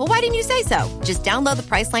price? Well, why didn't you say so? Just download the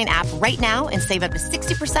Priceline app right now and save up to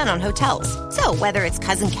 60% on hotels. So whether it's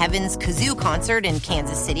Cousin Kevin's Kazoo Concert in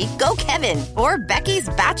Kansas City, go Kevin, or Becky's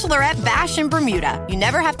Bachelorette Bash in Bermuda, you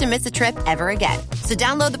never have to miss a trip ever again. So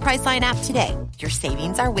download the Priceline app today. Your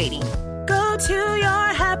savings are waiting. Go to your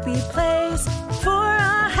happy place for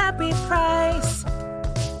a happy price.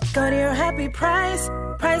 Go to your happy price,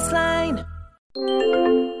 Priceline.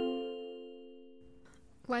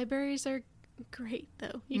 Libraries are great,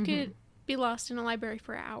 though. You could be lost in a library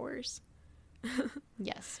for hours.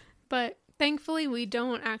 Yes. But thankfully, we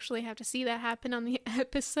don't actually have to see that happen on the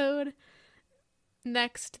episode.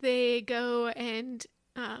 Next, they go and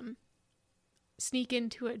sneak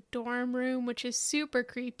into a dorm room, which is super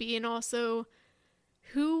creepy. And also,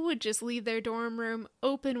 who would just leave their dorm room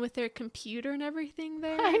open with their computer and everything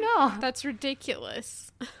there? I know. That's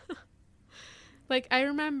ridiculous. Like, I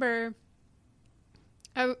remember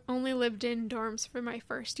I only lived in dorms for my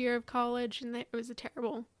first year of college, and it was a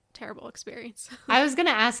terrible, terrible experience. I was going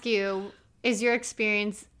to ask you, is your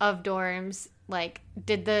experience of dorms, like,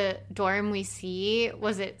 did the dorm we see,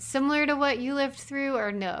 was it similar to what you lived through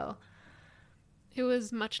or no? It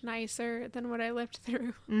was much nicer than what I lived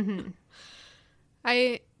through. Mm-hmm.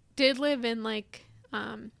 I did live in, like,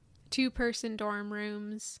 2-person dorm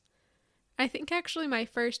rooms. I think actually my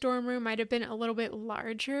first dorm room might have been a little bit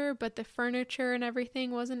larger, but the furniture and everything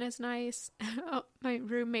wasn't as nice. My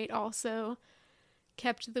roommate also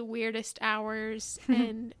kept the weirdest hours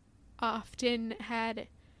and often had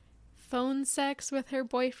phone sex with her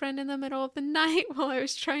boyfriend in the middle of the night while I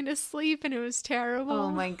was trying to sleep, and it was terrible. Oh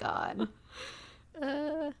my God.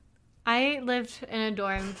 I lived in a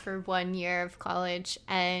dorm for 1 year of college,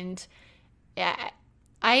 and yeah,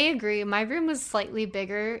 I agree. My room was slightly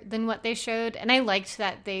bigger than what they showed, and I liked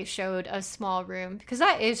that they showed a small room because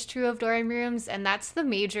that is true of dorm rooms, and that's the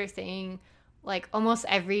major thing. Like, almost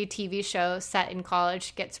every TV show set in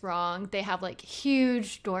college gets wrong. They have, like,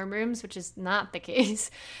 huge dorm rooms, which is not the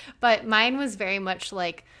case. But mine was very much,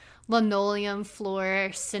 like, linoleum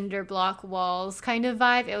floor, cinder block walls kind of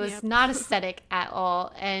vibe. It was not aesthetic at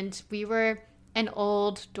all, and we were an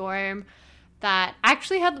old dorm that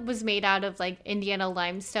actually was made out of, like, Indiana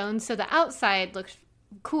limestone, so the outside looked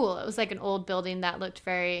cool. It was like an old building that looked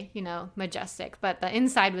very, majestic, but the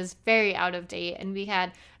inside was very out of date, and we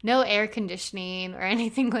had no air conditioning or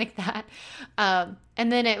anything like that.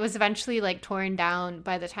 And then it was eventually, like, torn down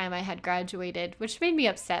by the time I had graduated, which made me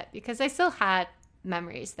upset because I still had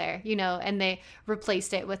memories there, and they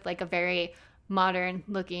replaced it with, like, a very modern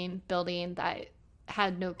looking building that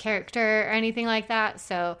had no character or anything like that.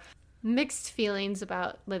 So mixed feelings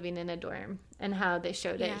about living in a dorm and how they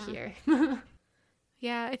showed it here.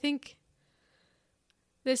 Yeah, I think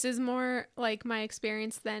this is more like my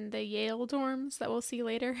experience than the Yale dorms that we'll see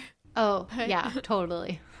later. Oh, yeah,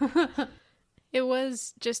 totally. It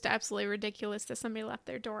was just absolutely ridiculous that somebody left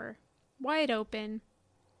their door wide open.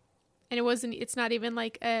 And it's not even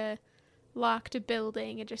like a locked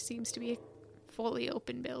building. It just seems to be a fully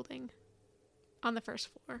open building on the first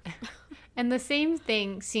floor. And the same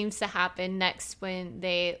thing seems to happen next when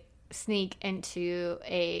they sneak into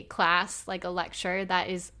a class, like a lecture that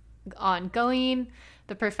is ongoing.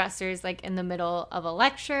 The professor's, like, in the middle of a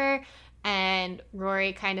lecture, and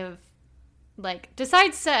Rory kind of, like,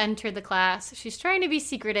 decides to enter the class. She's trying to be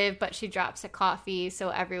secretive, but she drops a coffee, so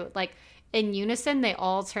everyone, like, in unison, they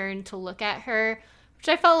all turn to look at her, which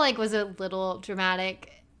I felt like was a little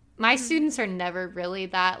dramatic. My students are never really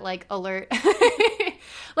that, like, alert.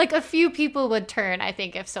 Like, a few people would turn, I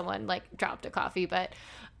think, if someone, like, dropped a coffee. But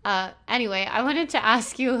anyway, I wanted to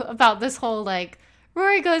ask you about this whole, like,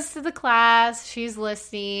 Rory goes to the class, she's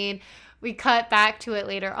listening. We cut back to it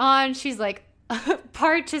later on. She's, like,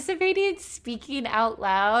 participating, speaking out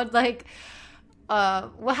loud. Like,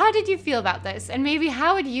 well, how did you feel about this? And maybe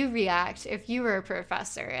how would you react if you were a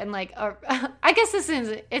professor? And, like, I guess this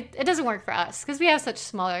is, it doesn't work for us because we have such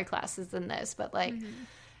smaller classes than this. But, like,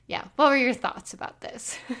 yeah, what were your thoughts about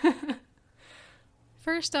this?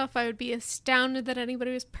 First off, I would be astounded that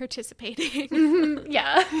anybody was participating.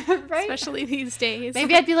 Yeah, right? Especially these days.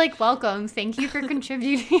 Maybe I'd be like, welcome. Thank you for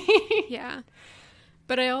contributing. Yeah.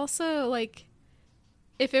 But I also, like,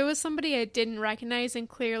 if it was somebody I didn't recognize and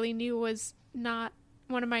clearly knew was not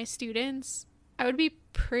one of my students, I would be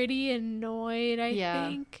pretty annoyed, I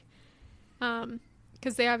think.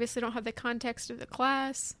 Because they obviously don't have the context of the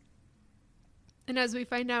class. And as we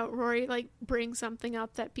find out, Rory, like, brings something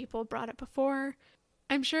up that people brought up before.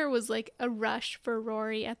 I'm sure it was, like, a rush for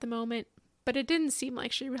Rory at the moment, but it didn't seem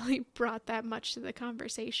like she really brought that much to the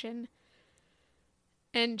conversation.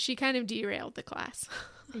 And she kind of derailed the class.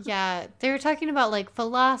 Yeah, they were talking about, like,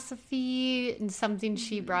 philosophy, and something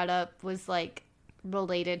she brought up was, like,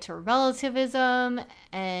 related to relativism,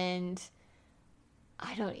 and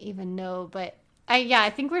I don't even know, but I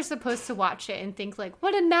think we're supposed to watch it and think, like,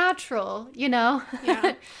 what a natural, you know?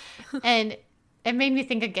 Yeah. And it made me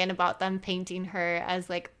think again about them painting her as,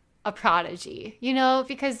 like, a prodigy, you know?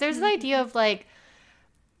 Because there's the idea of, like,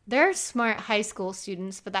 they're smart high school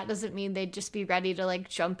students, but that doesn't mean they'd just be ready to, like,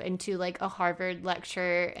 jump into, like, a Harvard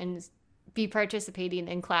lecture and be participating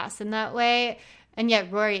in class in that way. And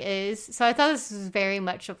yet Rory is. So I thought this was very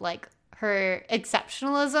much of, like, her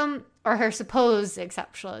exceptionalism, or her supposed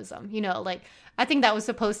exceptionalism, you know? Like, I think that was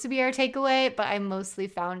supposed to be our takeaway, but I mostly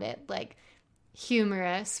found it, like,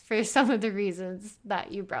 humorous for some of the reasons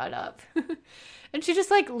that you brought up. And she just,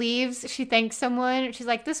 like, leaves. She thanks someone. She's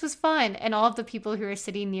like, this was fun. And all of the people who were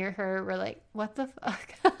sitting near her were like, what the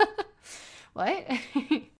fuck? What?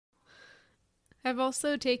 I've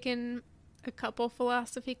also taken a couple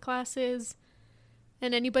philosophy classes,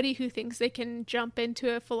 and anybody who thinks they can jump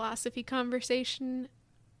into a philosophy conversation,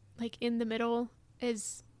 like, in the middle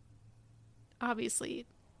is obviously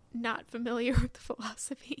not familiar with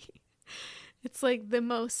philosophy. It's like the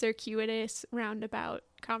most circuitous, roundabout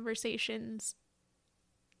conversations.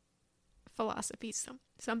 Philosophy's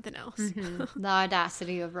something else. The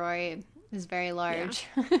audacity of Rory is very large.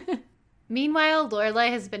 Yeah. Meanwhile,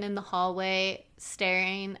 Lorelai has been in the hallway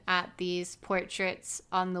staring at these portraits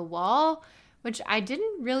on the wall, which I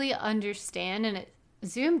didn't really understand, and it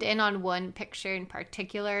zoomed in on one picture in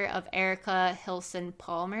particular of Erica Hilson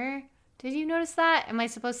Palmer. Did you notice that? Am I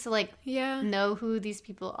supposed to, like, know who these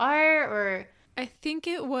people are, or? I think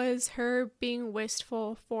it was her being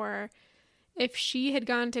wistful for, if she had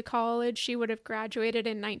gone to college, she would have graduated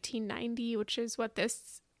in 1990, which is what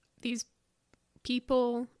these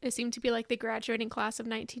people, it seemed to be like the graduating class of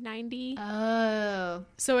 1990. Oh.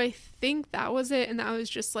 So I think that was it, and that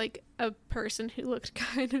was just, like, a person who looked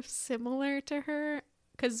kind of similar to her,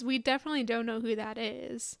 because we definitely don't know who that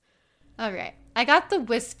is. All right. I got the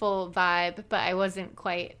wistful vibe, but I wasn't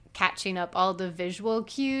quite catching up all the visual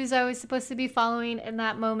cues I was supposed to be following in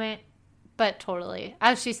that moment. But totally.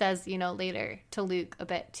 As she says, you know, later to Luke a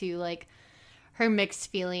bit too, like, her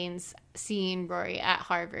mixed feelings seeing Rory at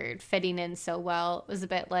Harvard fitting in so well was a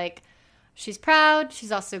bit like, she's proud,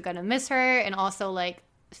 she's also going to miss her, and also, like,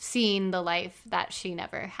 seeing the life that she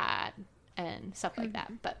never had and stuff like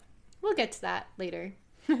that. But we'll get to that later.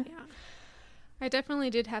 Yeah. I definitely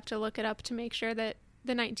did have to look it up to make sure that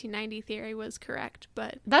the 1990 theory was correct,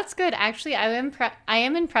 but that's good. Actually, I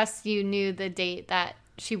am impressed you knew the date that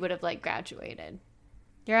she would have, like, graduated.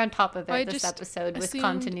 You're on top of it this episode with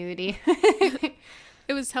continuity.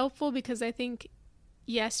 It was helpful because I think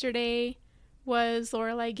yesterday was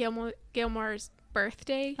Lorelai Gilmore's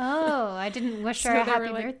birthday. Oh, I didn't wish her a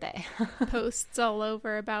happy birthday. Posts all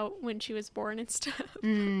over about when she was born and stuff.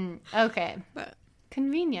 Okay. But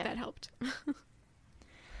convenient. That helped.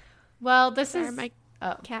 Well, my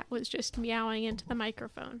cat was just meowing into the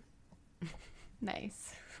microphone.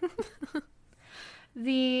 Nice.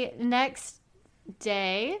 The next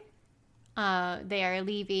day, they are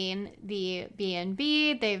leaving the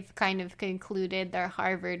B&B. They've kind of concluded their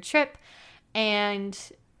Harvard trip, and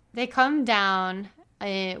they come down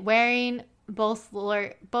wearing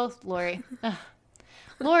Lori,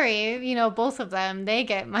 you know, both of them, they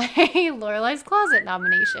get my Lorelai's Closet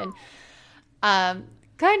nomination.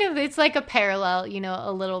 Kind of, it's like a parallel, you know,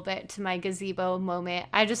 a little bit to my gazebo moment.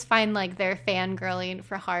 I just find, like, their fangirling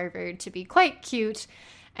for Harvard to be quite cute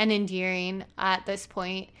and endearing at this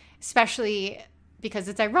point, especially because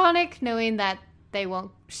it's ironic knowing that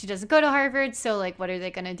she doesn't go to Harvard, so, like, what are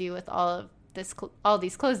they going to do with all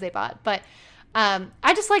these clothes they bought? But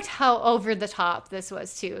I just liked how over the top this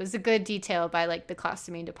was too. It was a good detail by, like, the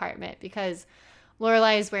costuming department, because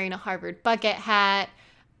Lorelai is wearing a Harvard bucket hat,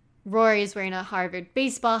 Rory is wearing a Harvard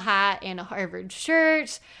baseball hat and a Harvard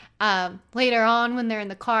shirt. Later on, when they're in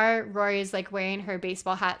the car, Rory's like wearing her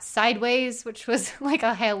baseball hat sideways, which was like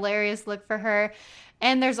a hilarious look for her.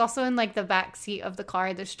 And there's also in like the back seat of the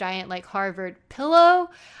car this giant like Harvard pillow.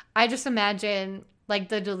 I just imagine like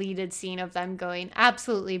the deleted scene of them going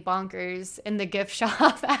absolutely bonkers in the gift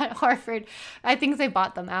shop at Harvard. I think they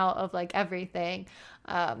bought them out of like everything.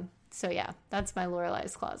 So yeah, that's my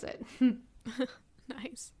Lorelai's closet.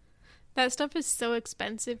 Nice. That stuff is so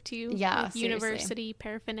expensive too. Yeah, like seriously. university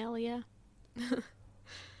paraphernalia.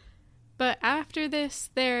 But after this,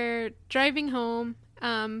 they're driving home.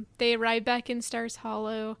 They arrive back in Stars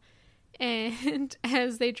Hollow, and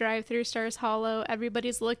as they drive through Stars Hollow,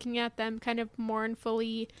 everybody's looking at them kind of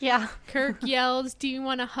mournfully. Yeah. Kirk yells, "Do you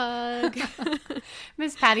want a hug?"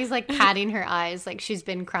 Miss Patty's like patting her eyes like she's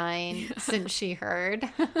been crying since she heard.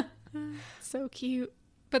 So cute.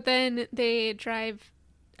 But then they drive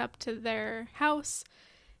up to their house,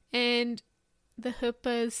 and the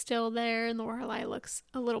Hoopa is still there, and Lorelai looks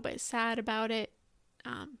a little bit sad about it.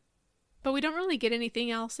 But we don't really get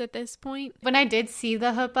anything else at this point. When I did see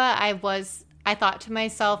the Hoopa, I thought to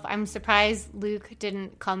myself, I'm surprised Luke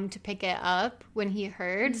didn't come to pick it up when he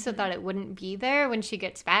heard, so that it wouldn't be there when she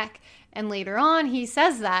gets back. And later on, he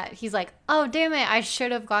says that. He's like, oh, damn it, I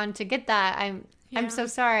should have gone to get that. I'm so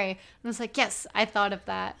sorry. And I was like, yes, I thought of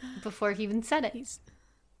that before he even said it. He's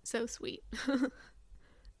so sweet.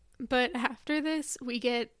 But after this, we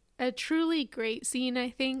get a truly great scene,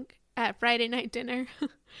 I think, at Friday night dinner.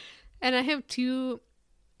 And I have 2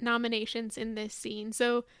 nominations in this scene.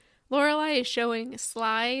 So Lorelai is showing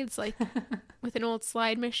slides, like with an old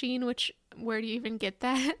slide machine, which, where do you even get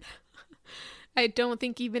that? I don't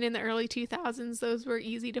think even in the early 2000s those were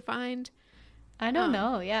easy to find. I don't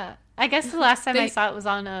know, yeah. I guess the last time I saw it was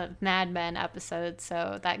on a Mad Men episode,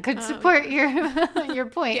 so that could support your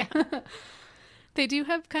point. Yeah. They do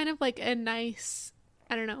have kind of like a nice,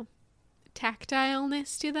 I don't know,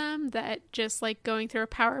 tactileness to them that just like going through a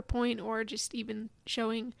PowerPoint or just even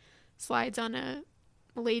showing slides on a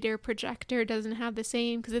later projector doesn't have the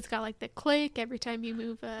same, because it's got like the click every time you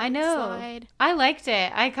move a slide. I liked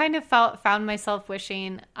it. I kind of found myself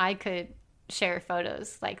wishing I could share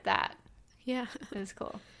photos like that. Yeah. It was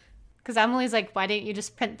cool. Because Emily's like, why didn't you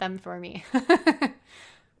just print them for me?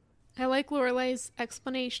 I like Lorelai's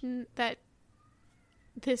explanation that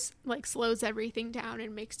this like slows everything down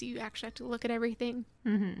and makes you actually have to look at everything.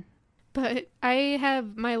 Mm-hmm. But I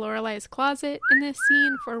have my Lorelai's closet in this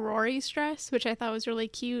scene for Rory's dress, which I thought was really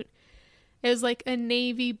cute. It was like a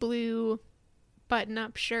navy blue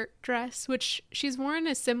button-up shirt dress, which she's worn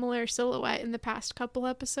a similar silhouette in the past couple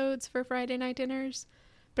episodes for Friday Night Dinners.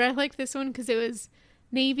 But I like this one because it was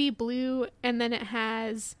navy blue, and then it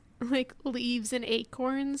has like leaves and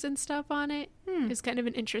acorns and stuff on it. It's kind of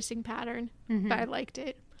an interesting pattern, but I liked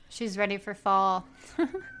it. She's ready for fall.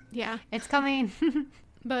 Yeah. It's coming.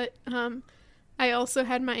 But I also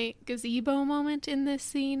had my gazebo moment in this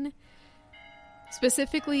scene.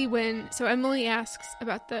 Specifically so Emily asks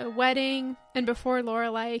about the wedding, and before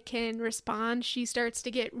Lorelai can respond, she starts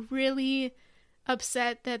to get really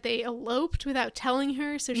upset that they eloped without telling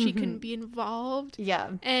her, so she couldn't be involved.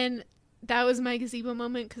 Yeah. And that was my gazebo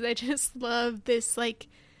moment, because I just love this like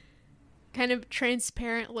kind of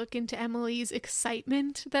transparent look into Emily's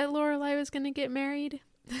excitement that Lorelai was going to get married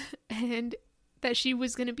and that she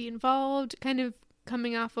was going to be involved, kind of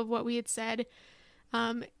coming off of what we had said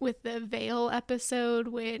with the veil episode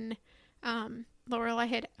when Lorelai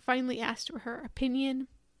had finally asked for her opinion.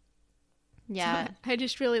 Yeah. So I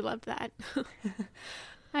just really loved that.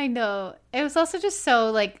 I know. It was also just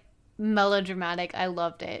so like melodramatic. I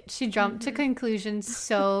loved it. She jumped to conclusions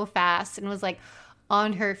so fast and was like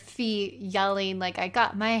on her feet yelling like, I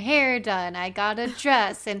got my hair done, I got a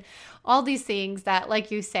dress, and all these things that,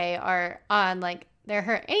 like you say, are on like they're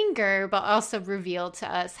her anger, but also reveal to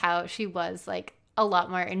us how she was like a lot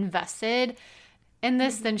more invested in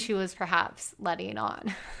this than she was perhaps letting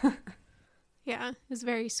on. Yeah, it was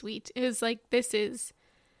very sweet. It was like, this is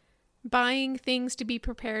buying things to be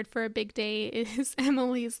prepared for a big day is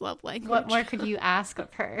Emily's love language. What more could you ask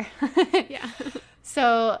of her? Yeah.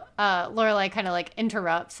 So Lorelai kind of like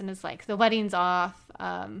interrupts and is like, the wedding's off.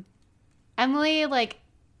 Emily like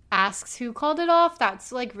asks who called it off.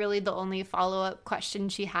 That's like really the only follow-up question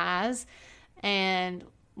she has. And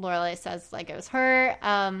Lorelai says like it was her.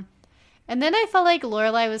 And then I felt like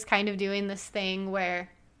Lorelai was kind of doing this thing where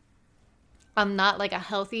not like a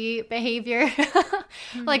healthy behavior.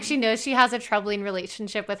 Like she knows she has a troubling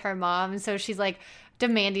relationship with her mom. And so she's like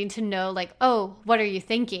demanding to know, like, oh, what are you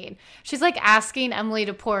thinking? She's like asking Emily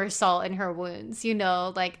to pour salt in her wounds, you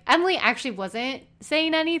know, like Emily actually wasn't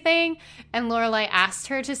saying anything and Lorelai asked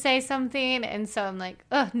her to say something. And so I'm like,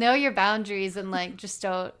 oh, know your boundaries and like, just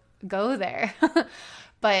don't go there.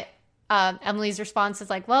 But Emily's response is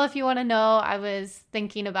like, well, if you want to know, I was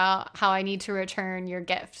thinking about how I need to return your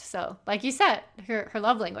gift. So like you said, her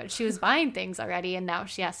love language, she was buying things already and now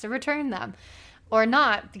she has to return them. Or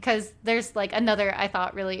not, because there's like another, I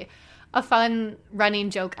thought, really a fun running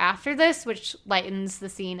joke after this, which lightens the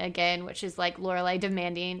scene again, which is like Lorelai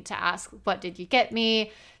demanding to ask, what did you get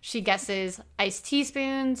me? She guesses iced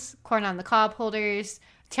teaspoons, corn on the cob holders,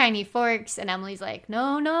 tiny forks, and Emily's like,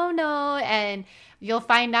 no, no, no, and you'll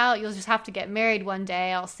find out, you'll just have to get married one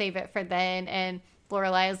day, I'll save it for then. And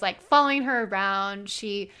Lorelai is like following her around.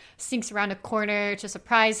 She sneaks around a corner to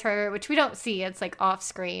surprise her, which we don't see. It's like off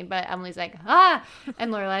screen, but Emily's like, ah, and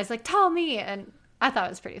Lorelai's like, tell me. And I thought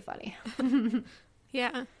it was pretty funny.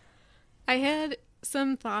 Yeah. I had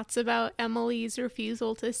some thoughts about Emily's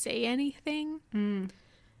refusal to say anything. And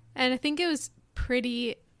I think it was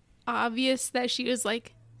pretty obvious that she was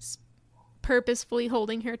like purposefully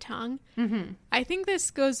holding her tongue. I think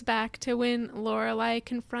this goes back to when Lorelai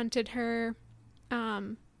confronted her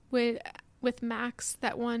with Max,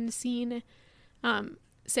 that one scene,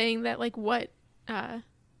 saying that like what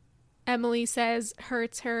Emily says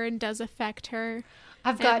hurts her and does affect her.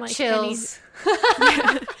 I've got like, chills.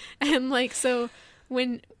 And like, so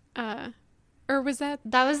when or was that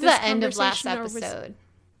was the end of last episode.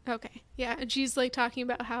 Okay, yeah, and she's like talking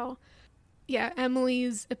about how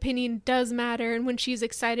Emily's opinion does matter, and when she's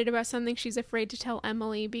excited about something, she's afraid to tell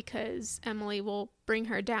Emily because Emily will bring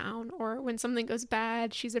her down. Or when something goes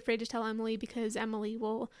bad, she's afraid to tell Emily because Emily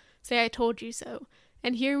will say, I told you so.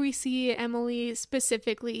 And here we see Emily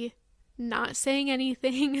specifically not saying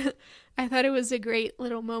anything. I thought it was a great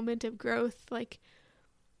little moment of growth. Like,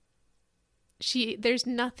 there's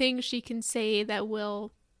nothing she can say that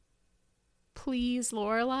will please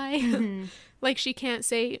Lorelai. Like, she can't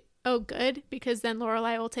say, oh, good, because then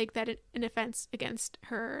Lorelai will take that in offense against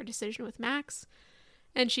her decision with Max.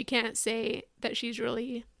 And she can't say that she's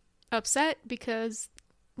really upset because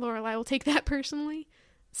Lorelai will take that personally.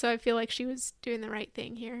 So I feel like she was doing the right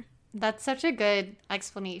thing here. That's such a good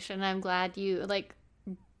explanation. I'm glad you like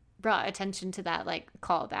brought attention to that like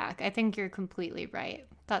callback. I think you're completely right.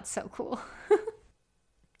 That's so cool.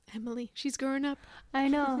 Emily, she's growing up. I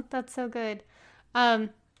know. That's so good. I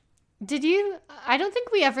don't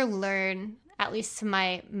think we ever learn, at least to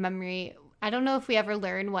my memory, I don't know if we ever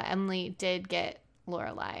learn what Emily did get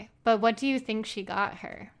Lorelai. But what do you think she got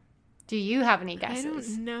her? Do you have any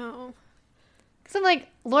guesses? I don't know. Because I'm like,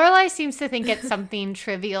 Lorelai seems to think it's something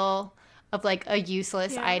trivial of like a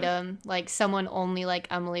useless item, like someone only like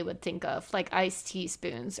Emily would think of, like iced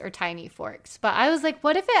teaspoons or tiny forks. But I was like,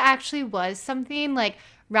 what if it actually was something like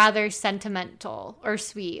rather sentimental or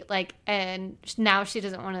sweet, like, and now she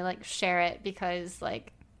doesn't want to like share it because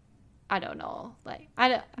like, I don't know, like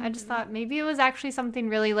I just thought maybe it was actually something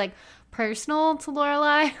really like personal to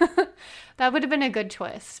Lorelai. That would have been a good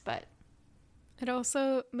twist. But it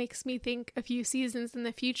also makes me think a few seasons in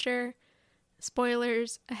the future,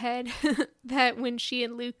 spoilers ahead, that when she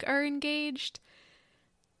and Luke are engaged,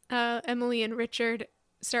 Emily and Richard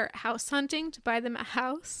start house hunting to buy them a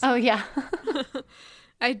house. Oh yeah.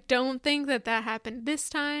 I don't think that happened this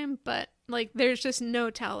time, but like there's just no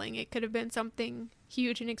telling. It could have been something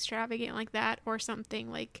huge and extravagant like that, or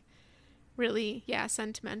something like really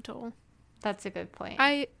sentimental. That's a good point.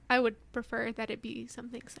 I would prefer that it be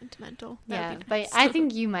something sentimental. That would be nice. But I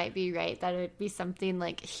think you might be right that it would be something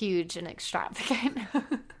like huge and extravagant.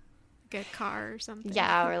 Like a car or something.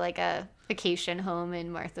 Yeah, or like a vacation home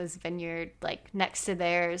in Martha's Vineyard, like next to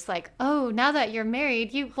theirs. Like, oh, now that you're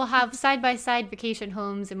married, you will have side-by-side vacation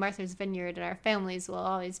homes in Martha's Vineyard, and our families will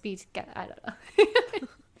always be together. I don't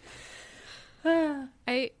know.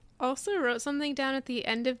 I also wrote something down at the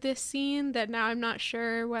end of this scene that now I'm not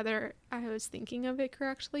sure whether I was thinking of it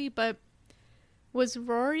correctly, but was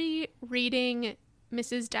Rory reading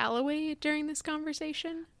Mrs. Dalloway during this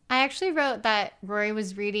conversation? I actually wrote that Rory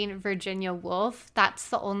was reading Virginia Woolf. That's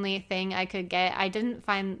the only thing I could get. I didn't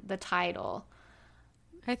find the title.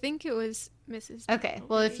 I think it was Mrs. Dalloway. Okay,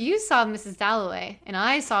 well, if you saw Mrs. Dalloway and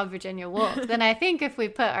I saw Virginia Woolf, then I think if we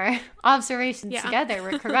put our observations together,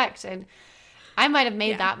 we're correct. And I might have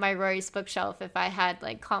made that my Rory's bookshelf if I had,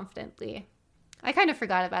 like, confidently. I kind of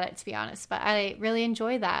forgot about it, to be honest, but I really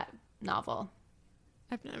enjoy that novel.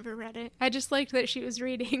 I've never read it. I just liked that she was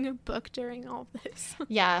reading a book during all this.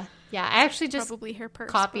 Yeah. I actually just Probably her purse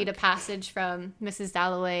copied book. a passage from Mrs.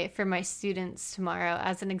 Dalloway for my students tomorrow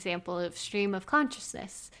as an example of stream of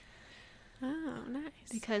consciousness, Oh, nice.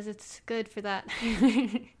 because it's good for that.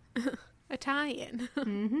 A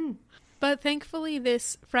tie-in. But thankfully,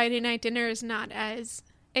 this Friday night dinner is not as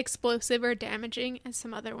explosive or damaging as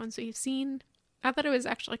some other ones we've seen. I thought it was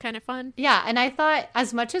actually kind of fun. Yeah, and I thought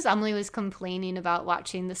as much as Emily was complaining about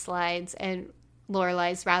watching the slides and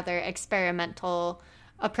Lorelai's rather experimental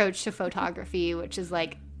approach to photography, which is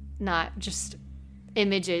like not just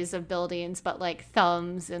images of buildings, but like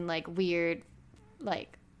thumbs and like weird,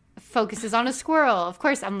 like focuses on a squirrel. Of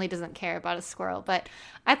course, Emily doesn't care about a squirrel, but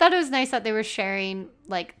I thought it was nice that they were sharing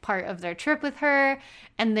like part of their trip with her.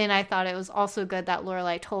 And then I thought it was also good that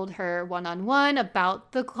Lorelai told her one-on-one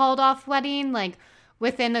about the called off wedding, like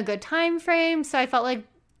within a good time frame. So I felt like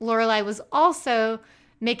Lorelai was also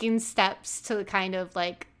making steps to kind of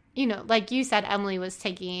like, you know, like you said, Emily was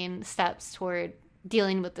taking steps toward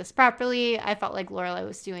dealing with this properly. I felt like Lorelai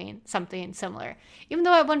was doing something similar. Even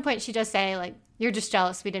though at one point she does say, like, you're just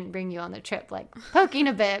jealous we didn't bring you on the trip, like poking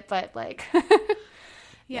a bit, but like,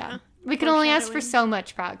 Yeah. we can only ask for Foreshadowing. so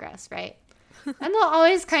much progress, right? And they'll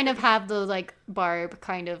always kind of have the like Barb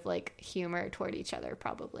kind of like humor toward each other,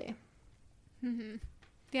 probably.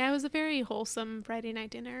 Yeah, it was a very wholesome Friday night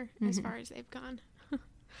dinner as far as they've gone.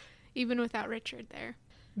 Even without Richard there.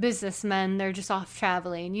 Businessmen, they're just off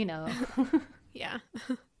traveling, you know. Yeah.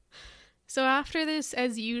 So after this,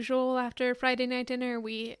 as usual, after Friday night dinner,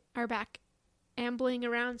 we are back ambling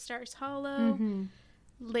around Stars Hollow.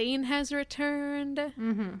 Lane has returned.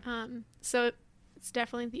 So it's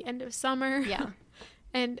definitely the end of summer. Yeah.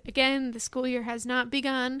 And again, the school year has not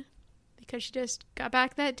begun because she just got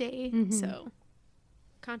back that day. So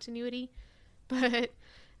continuity. But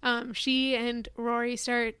she and Rory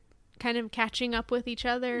start kind of catching up with each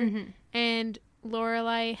other. And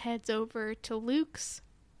Lorelai heads over to Luke's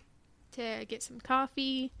to get some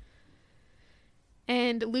coffee.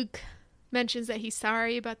 And Luke mentions that he's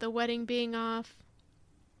sorry about the wedding being off.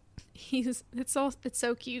 It's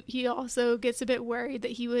so cute. He also gets a bit worried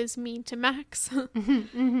that he was mean to Max,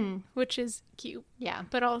 which is cute. Yeah.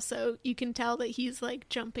 But also you can tell that he's like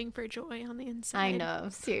jumping for joy on the inside. I know,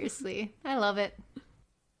 seriously. I love it.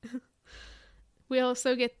 We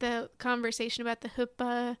also get the conversation about the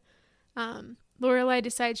huppah. Lorelai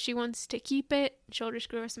decides she wants to keep it. She'll just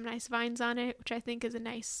grow some nice vines on it, which I think is a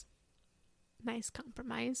nice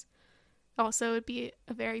compromise. Also, it'd be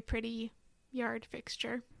a very pretty yard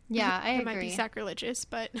fixture. Yeah, I It agree. might be sacrilegious,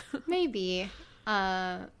 but Maybe.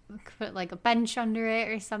 Put like a bench under it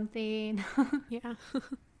or something. yeah.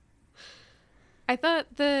 I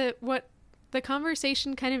thought the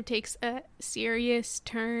conversation kind of takes a serious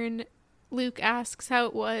turn. Luke asks how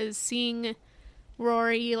it was seeing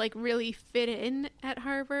Rory like really fit in at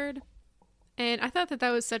Harvard. And I thought that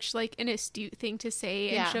was such like an astute thing to say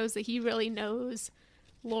and Yeah. shows that he really knows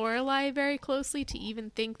Lorelai very closely to even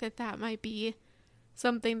think that that might be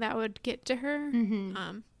something that would get to her.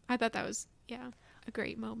 I thought that was, a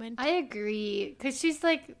great moment. I agree. Because she's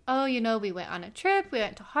like, oh, you know, we went on a trip. We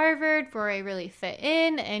went to Harvard. Rory really fit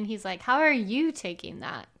in. And he's like, how are you taking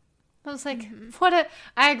that? I was like,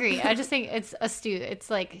 I agree. I just think it's astute. It's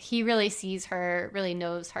like he really sees her, really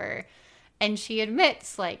knows her. And she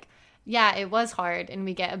admits, like, yeah, it was hard. And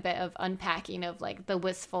we get a bit of unpacking of like the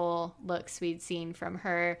wistful looks we'd seen from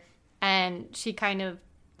her. And she kind of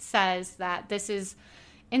says that this is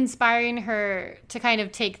inspiring her to kind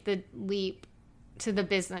of take the leap to the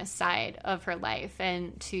business side of her life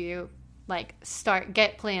and to like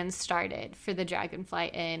get plans started for the Dragonfly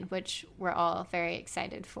Inn, which we're all very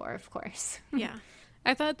excited for, of course. Yeah.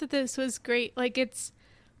 I thought that this was great. Like, it's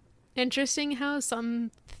interesting how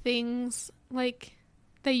some things like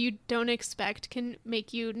that you don't expect can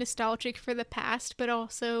make you nostalgic for the past, but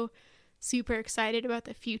also super excited about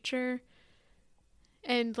the future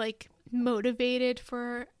and like motivated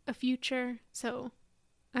for a future. So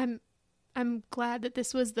I'm glad that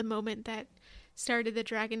this was the moment that started the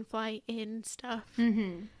Dragonfly Inn stuff.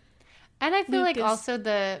 And I feel Luke like is- also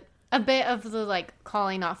a bit of the like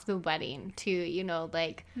calling off the wedding too, you know,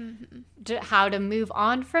 like how to move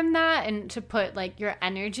on from that and to put like your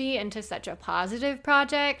energy into such a positive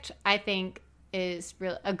project, I think is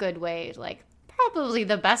a good way, like probably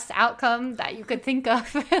the best outcome that you could think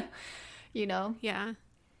of, you know? Yeah,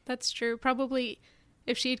 that's true. Probably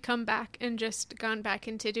if she'd come back and just gone back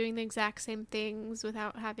into doing the exact same things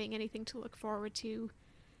without having anything to look forward to,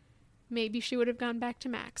 maybe she would have gone back to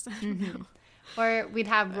Max. I don't know. Or we'd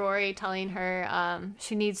have Rory telling her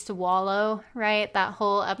she needs to wallow, right? That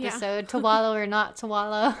whole episode, to wallow or not to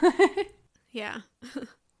wallow. Yeah.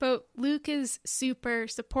 But Luke is super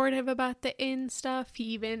supportive about the inn stuff. He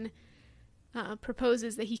even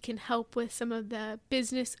proposes that he can help with some of the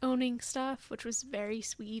business owning stuff, which was very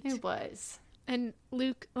sweet. It was. And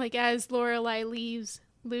Luke, like, as Lorelai leaves,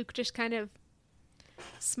 Luke just kind of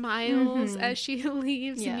smiles as she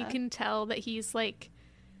leaves, and you can tell that he's like,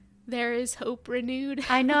 there is hope renewed.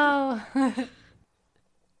 I know. And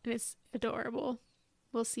it's adorable.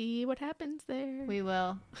 We'll see what happens there. We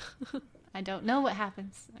will. I don't know what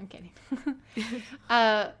happens. I'm kidding.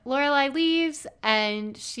 Lorelai leaves,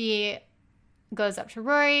 and she goes up to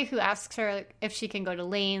Rory, who asks her if she can go to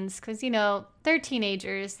Lane's, because, you know, they're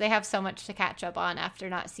teenagers. They have so much to catch up on after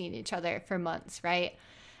not seeing each other for months, right?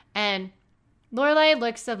 And Lorelai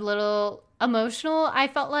looks a little emotional, I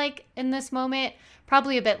felt like, in this moment.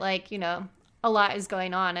 Probably a bit like, you know, a lot is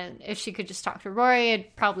going on, and if she could just talk to Rory,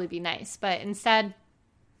 it'd probably be nice. But instead,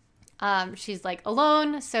 she's, like,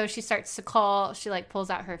 alone, so she starts to call. She, like, pulls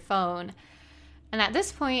out her phone. And at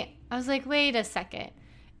this point, I was like, wait a second.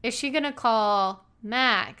 Is she going to call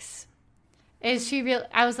Max?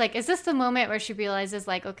 I was like, is this the moment where she realizes,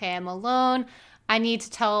 like, okay, I'm alone. I need to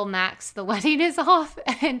tell Max the wedding is off.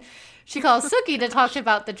 And she calls Sookie to talk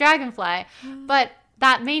about the dragonfly. But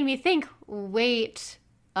that made me think, wait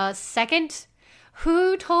a second.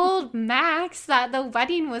 Who told Max that the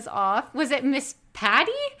wedding was off? Was it Miss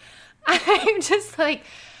Patty? I'm just like,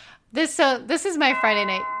 this is my Friday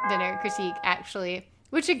night dinner critique, actually.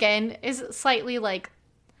 Which, again, is slightly like,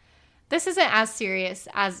 this isn't as serious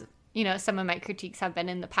as, you know, some of my critiques have been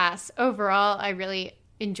in the past. Overall, I really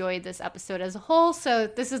enjoyed this episode as a whole. So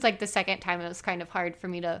this is like the second time it was kind of hard for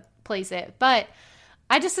me to place it. But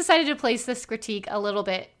I just decided to place this critique a little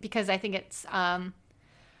bit because I think it's, I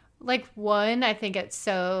think it's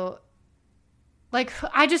so, like,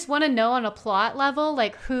 I just want to know on a plot level,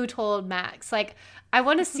 like, who told Max? Like, I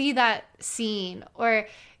want to see that scene. Or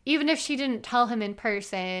even if she didn't tell him in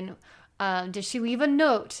person, did she leave a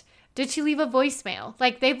note? Did she leave a voicemail?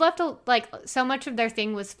 Like, they've left, so much of their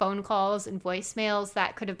thing was phone calls and voicemails.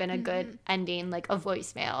 That could have been a good ending, like a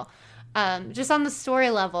voicemail. Just on the story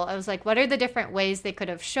level, I was like, what are the different ways they could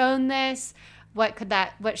have shown this? What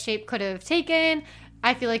shape could have taken?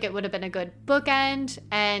 I feel like it would have been a good bookend.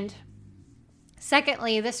 And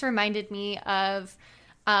secondly, this reminded me of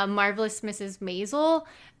Marvelous Mrs. Maisel.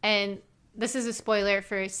 And this is a spoiler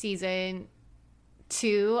for season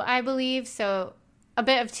 2, I believe. So a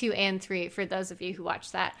bit of 2 and 3 for those of you who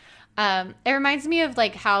watch that. It reminds me of,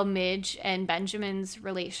 like, how Midge and Benjamin's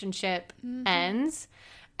relationship ends.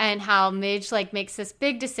 And how Midge, like, makes this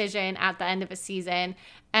big decision at the end of a season.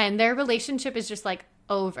 And their relationship is just, like,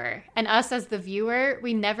 over. And us as the viewer,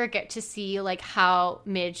 we never get to see, like, how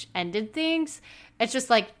Midge ended things. It's just,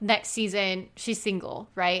 like, next season, she's single,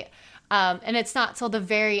 right? And it's not till the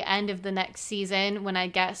very end of the next season, when I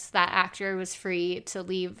guess that actor was free to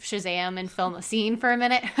leave Shazam and film a scene for a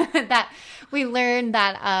minute, that we learn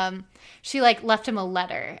that she, like, left him a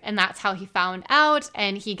letter, and that's how he found out.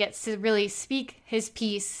 And he gets to really speak his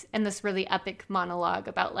piece in this really epic monologue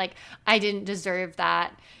about, like, I didn't deserve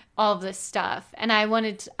that, all of this stuff. And I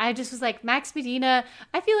just was like, Max Medina,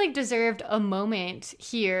 I feel like deserved a moment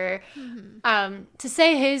here to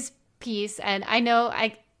say his piece. And I know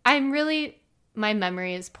I'm really, my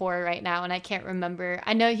memory is poor right now, and I can't remember.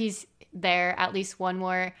 I know he's there at least one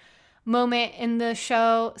more moment in the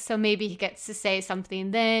show, so maybe he gets to say something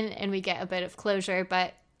then, and we get a bit of closure.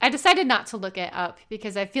 But I decided not to look it up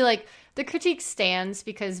because I feel like the critique stands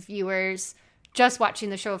because viewers just watching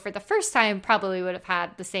the show for the first time probably would have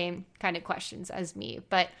had the same kind of questions as me.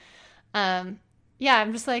 But yeah,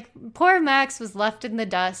 I'm just like, poor Max was left in the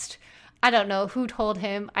dust. I don't know who told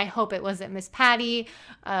him. I hope it wasn't Miss Patty.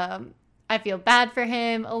 I feel bad for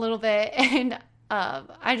him a little bit. And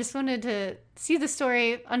I just wanted to see the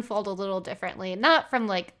story unfold a little differently. Not from,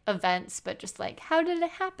 like, events, but just, like, how did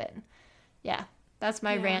it happen? Yeah, that's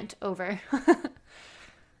my rant over.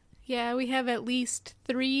 Yeah, we have at least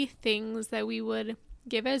 3 things that we would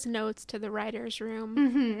give as notes to the writer's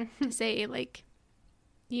room to say, like,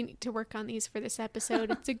 you need to work on these for this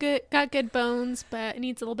episode. It's got good bones, but it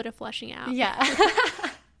needs a little bit of fleshing out. Yeah,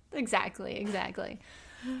 exactly.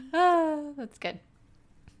 Oh, that's good.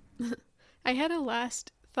 I had a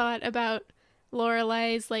last thought about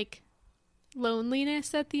Lorelai's, like,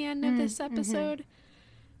 loneliness at the end of this episode.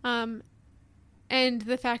 And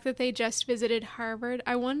the fact that they just visited Harvard.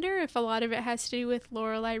 I wonder if a lot of it has to do with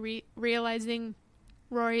Lorelai realizing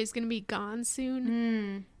Rory is going to be gone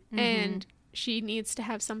soon. And she needs to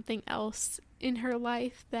have something else in her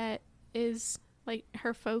life that is like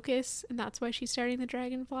her focus, and that's why she's starting the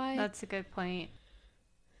dragonfly. That's a good point.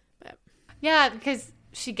 But yeah, because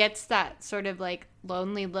she gets that sort of like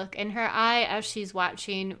lonely look in her eye as she's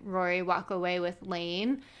watching Rory walk away with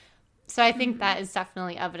Lane. So I think that is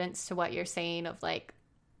definitely evidence to what you're saying of like,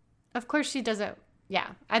 of course she doesn't. Yeah,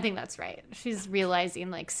 I think that's right. She's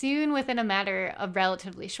realizing like soon, within a matter of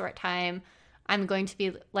relatively short time, I'm going to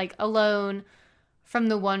be like alone from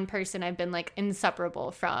the one person I've been like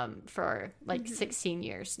inseparable from for like 16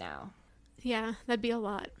 years now. Yeah, that'd be a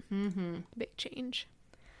lot. Big change.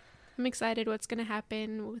 I'm excited what's going to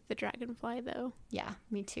happen with the dragonfly, though. Yeah,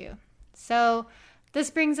 me too. So this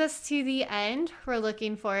brings us to the end. We're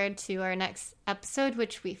looking forward to our next episode,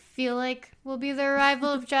 which we feel like will be the arrival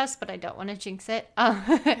of Jess, but I don't want to jinx it. I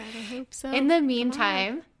hope so. In the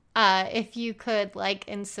meantime, if you could like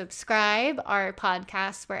and subscribe our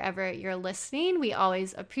podcast wherever you're listening, we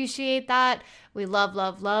always appreciate that. We love,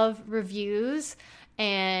 love, love reviews.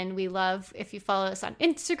 And we love if you follow us on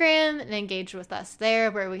Instagram and engage with us there,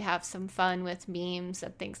 where we have some fun with memes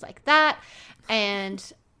and things like that. And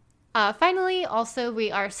finally, also,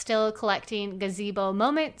 we are still collecting gazebo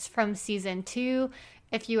moments from season 2.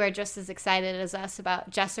 If you are just as excited as us about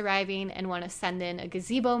Jess arriving and want to send in a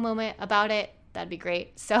gazebo moment about it, that'd be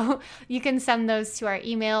great. So you can send those to our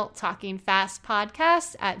email,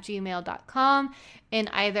 talkingfastpodcast@gmail.com, in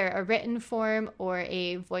either a written form or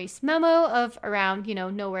a voice memo of around,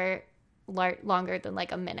 nowhere longer than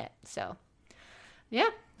like a minute. So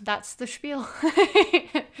yeah, that's the spiel.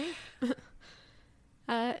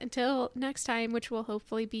 Until next time, which will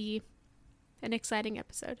hopefully be an exciting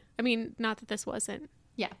episode. I mean, not that this wasn't.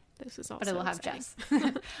 Yeah. This is also But it will have exciting.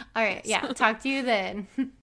 Jess. All right. Yeah. Talk to you then.